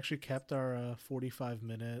hour. We actually kept our 45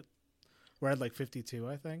 minute. We're at like 52,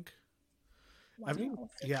 I think. Wow.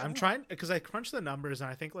 I'm trying because I crunched the numbers, and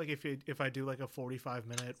I think like if I do like a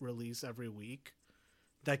 45-minute release every week,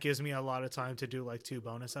 that gives me a lot of time to do like 2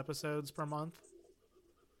 bonus episodes per month.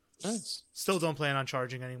 Nice. Still don't plan on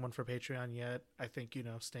charging anyone for Patreon yet. I think,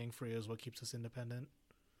 staying free is what keeps us independent.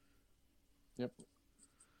 Yep.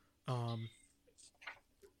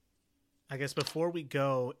 I guess before we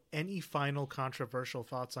go, any final controversial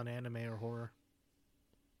thoughts on anime or horror?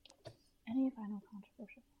 Any final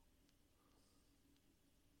controversial?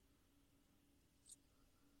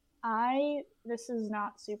 This is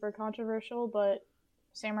not super controversial, but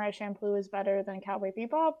Samurai Champloo is better than Cowboy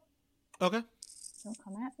Bebop. Okay. Don't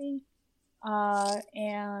come at me.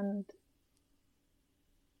 And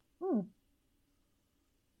I don't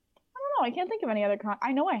know. I can't think of any other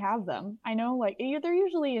I know I have them. I know, like, they're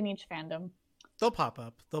usually in each fandom. They'll pop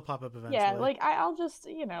up eventually. Yeah, like I'll just,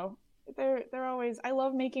 they're always. I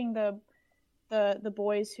love making the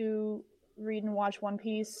boys who read and watch One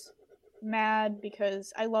Piece mad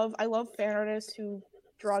because I love fan artists who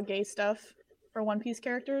draw gay stuff for One Piece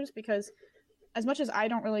characters, because as much as I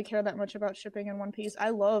don't really care that much about shipping in One Piece,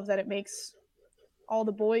 I love that it makes all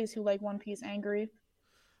the boys who like One Piece angry.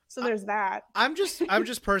 So there's that. I'm just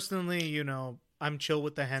personally, I'm chill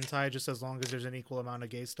with the hentai just as long as there's an equal amount of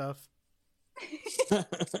gay stuff.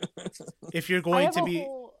 If you're going to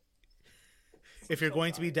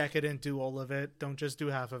be decadent, do all of it. Don't just do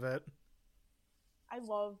half of it.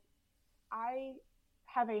 I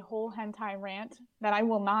have a whole hentai rant that I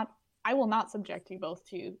will not subject you both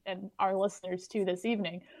to and our listeners to this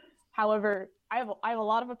evening. However, I have a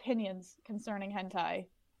lot of opinions concerning hentai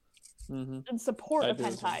Mm-hmm. in support I of do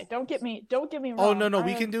as well. hentai. Don't get me wrong. Oh no, I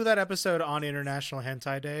we have- can do that episode on International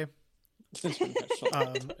Hentai Day.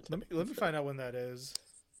 Let me find out when that is.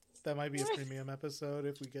 That might be a premium episode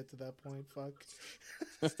if we get to that point. Fuck.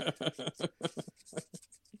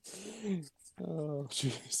 Oh,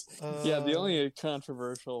 jeez. Yeah, the only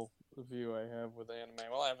controversial view I have with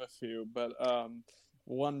anime, well, I have a few, but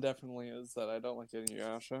one definitely is that I don't like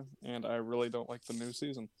Inuyasha, and I really don't like the new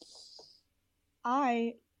season.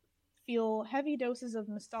 I feel heavy doses of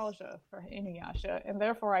nostalgia for Inuyasha, and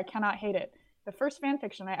therefore I cannot hate it. The first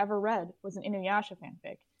fanfiction I ever read was an Inuyasha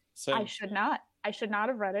fanfic. Same. I should not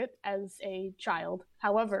have read it as a child.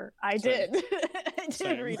 However, I did. I did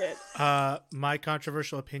Same. read it. My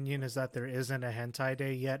controversial opinion is that there isn't a hentai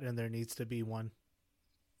day yet, and there needs to be one.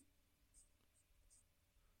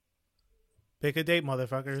 Pick a date,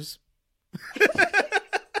 motherfuckers.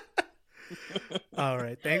 All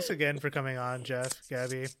right. Thanks again for coming on, Jeff,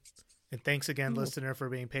 Gabby. And thanks again, listener, for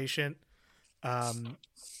being patient.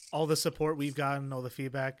 All the support we've gotten, all the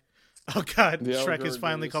feedback. Oh, God. The Shrek is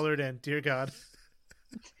finally algorithms. colored in. Dear God.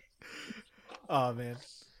 Oh, man.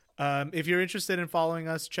 If you're interested in following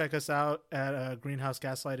us, check us out at Greenhouse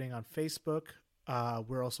Gaslighting on Facebook.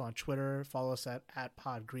 We're also on Twitter. Follow us at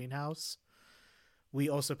 @PodGreenhouse. We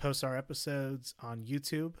also post our episodes on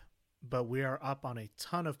YouTube, but we are up on a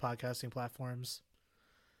ton of podcasting platforms.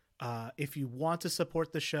 If you want to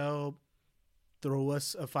support the show, throw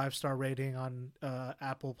us a 5-star rating on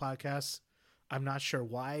Apple Podcasts. I'm not sure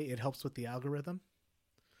why. It helps with the algorithm.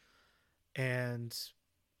 And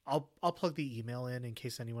I'll plug the email in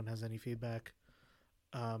case anyone has any feedback.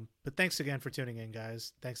 But thanks again for tuning in,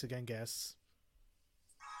 guys. Thanks again, guests.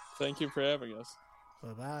 Thank you for having us.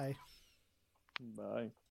 Bye-bye. Bye.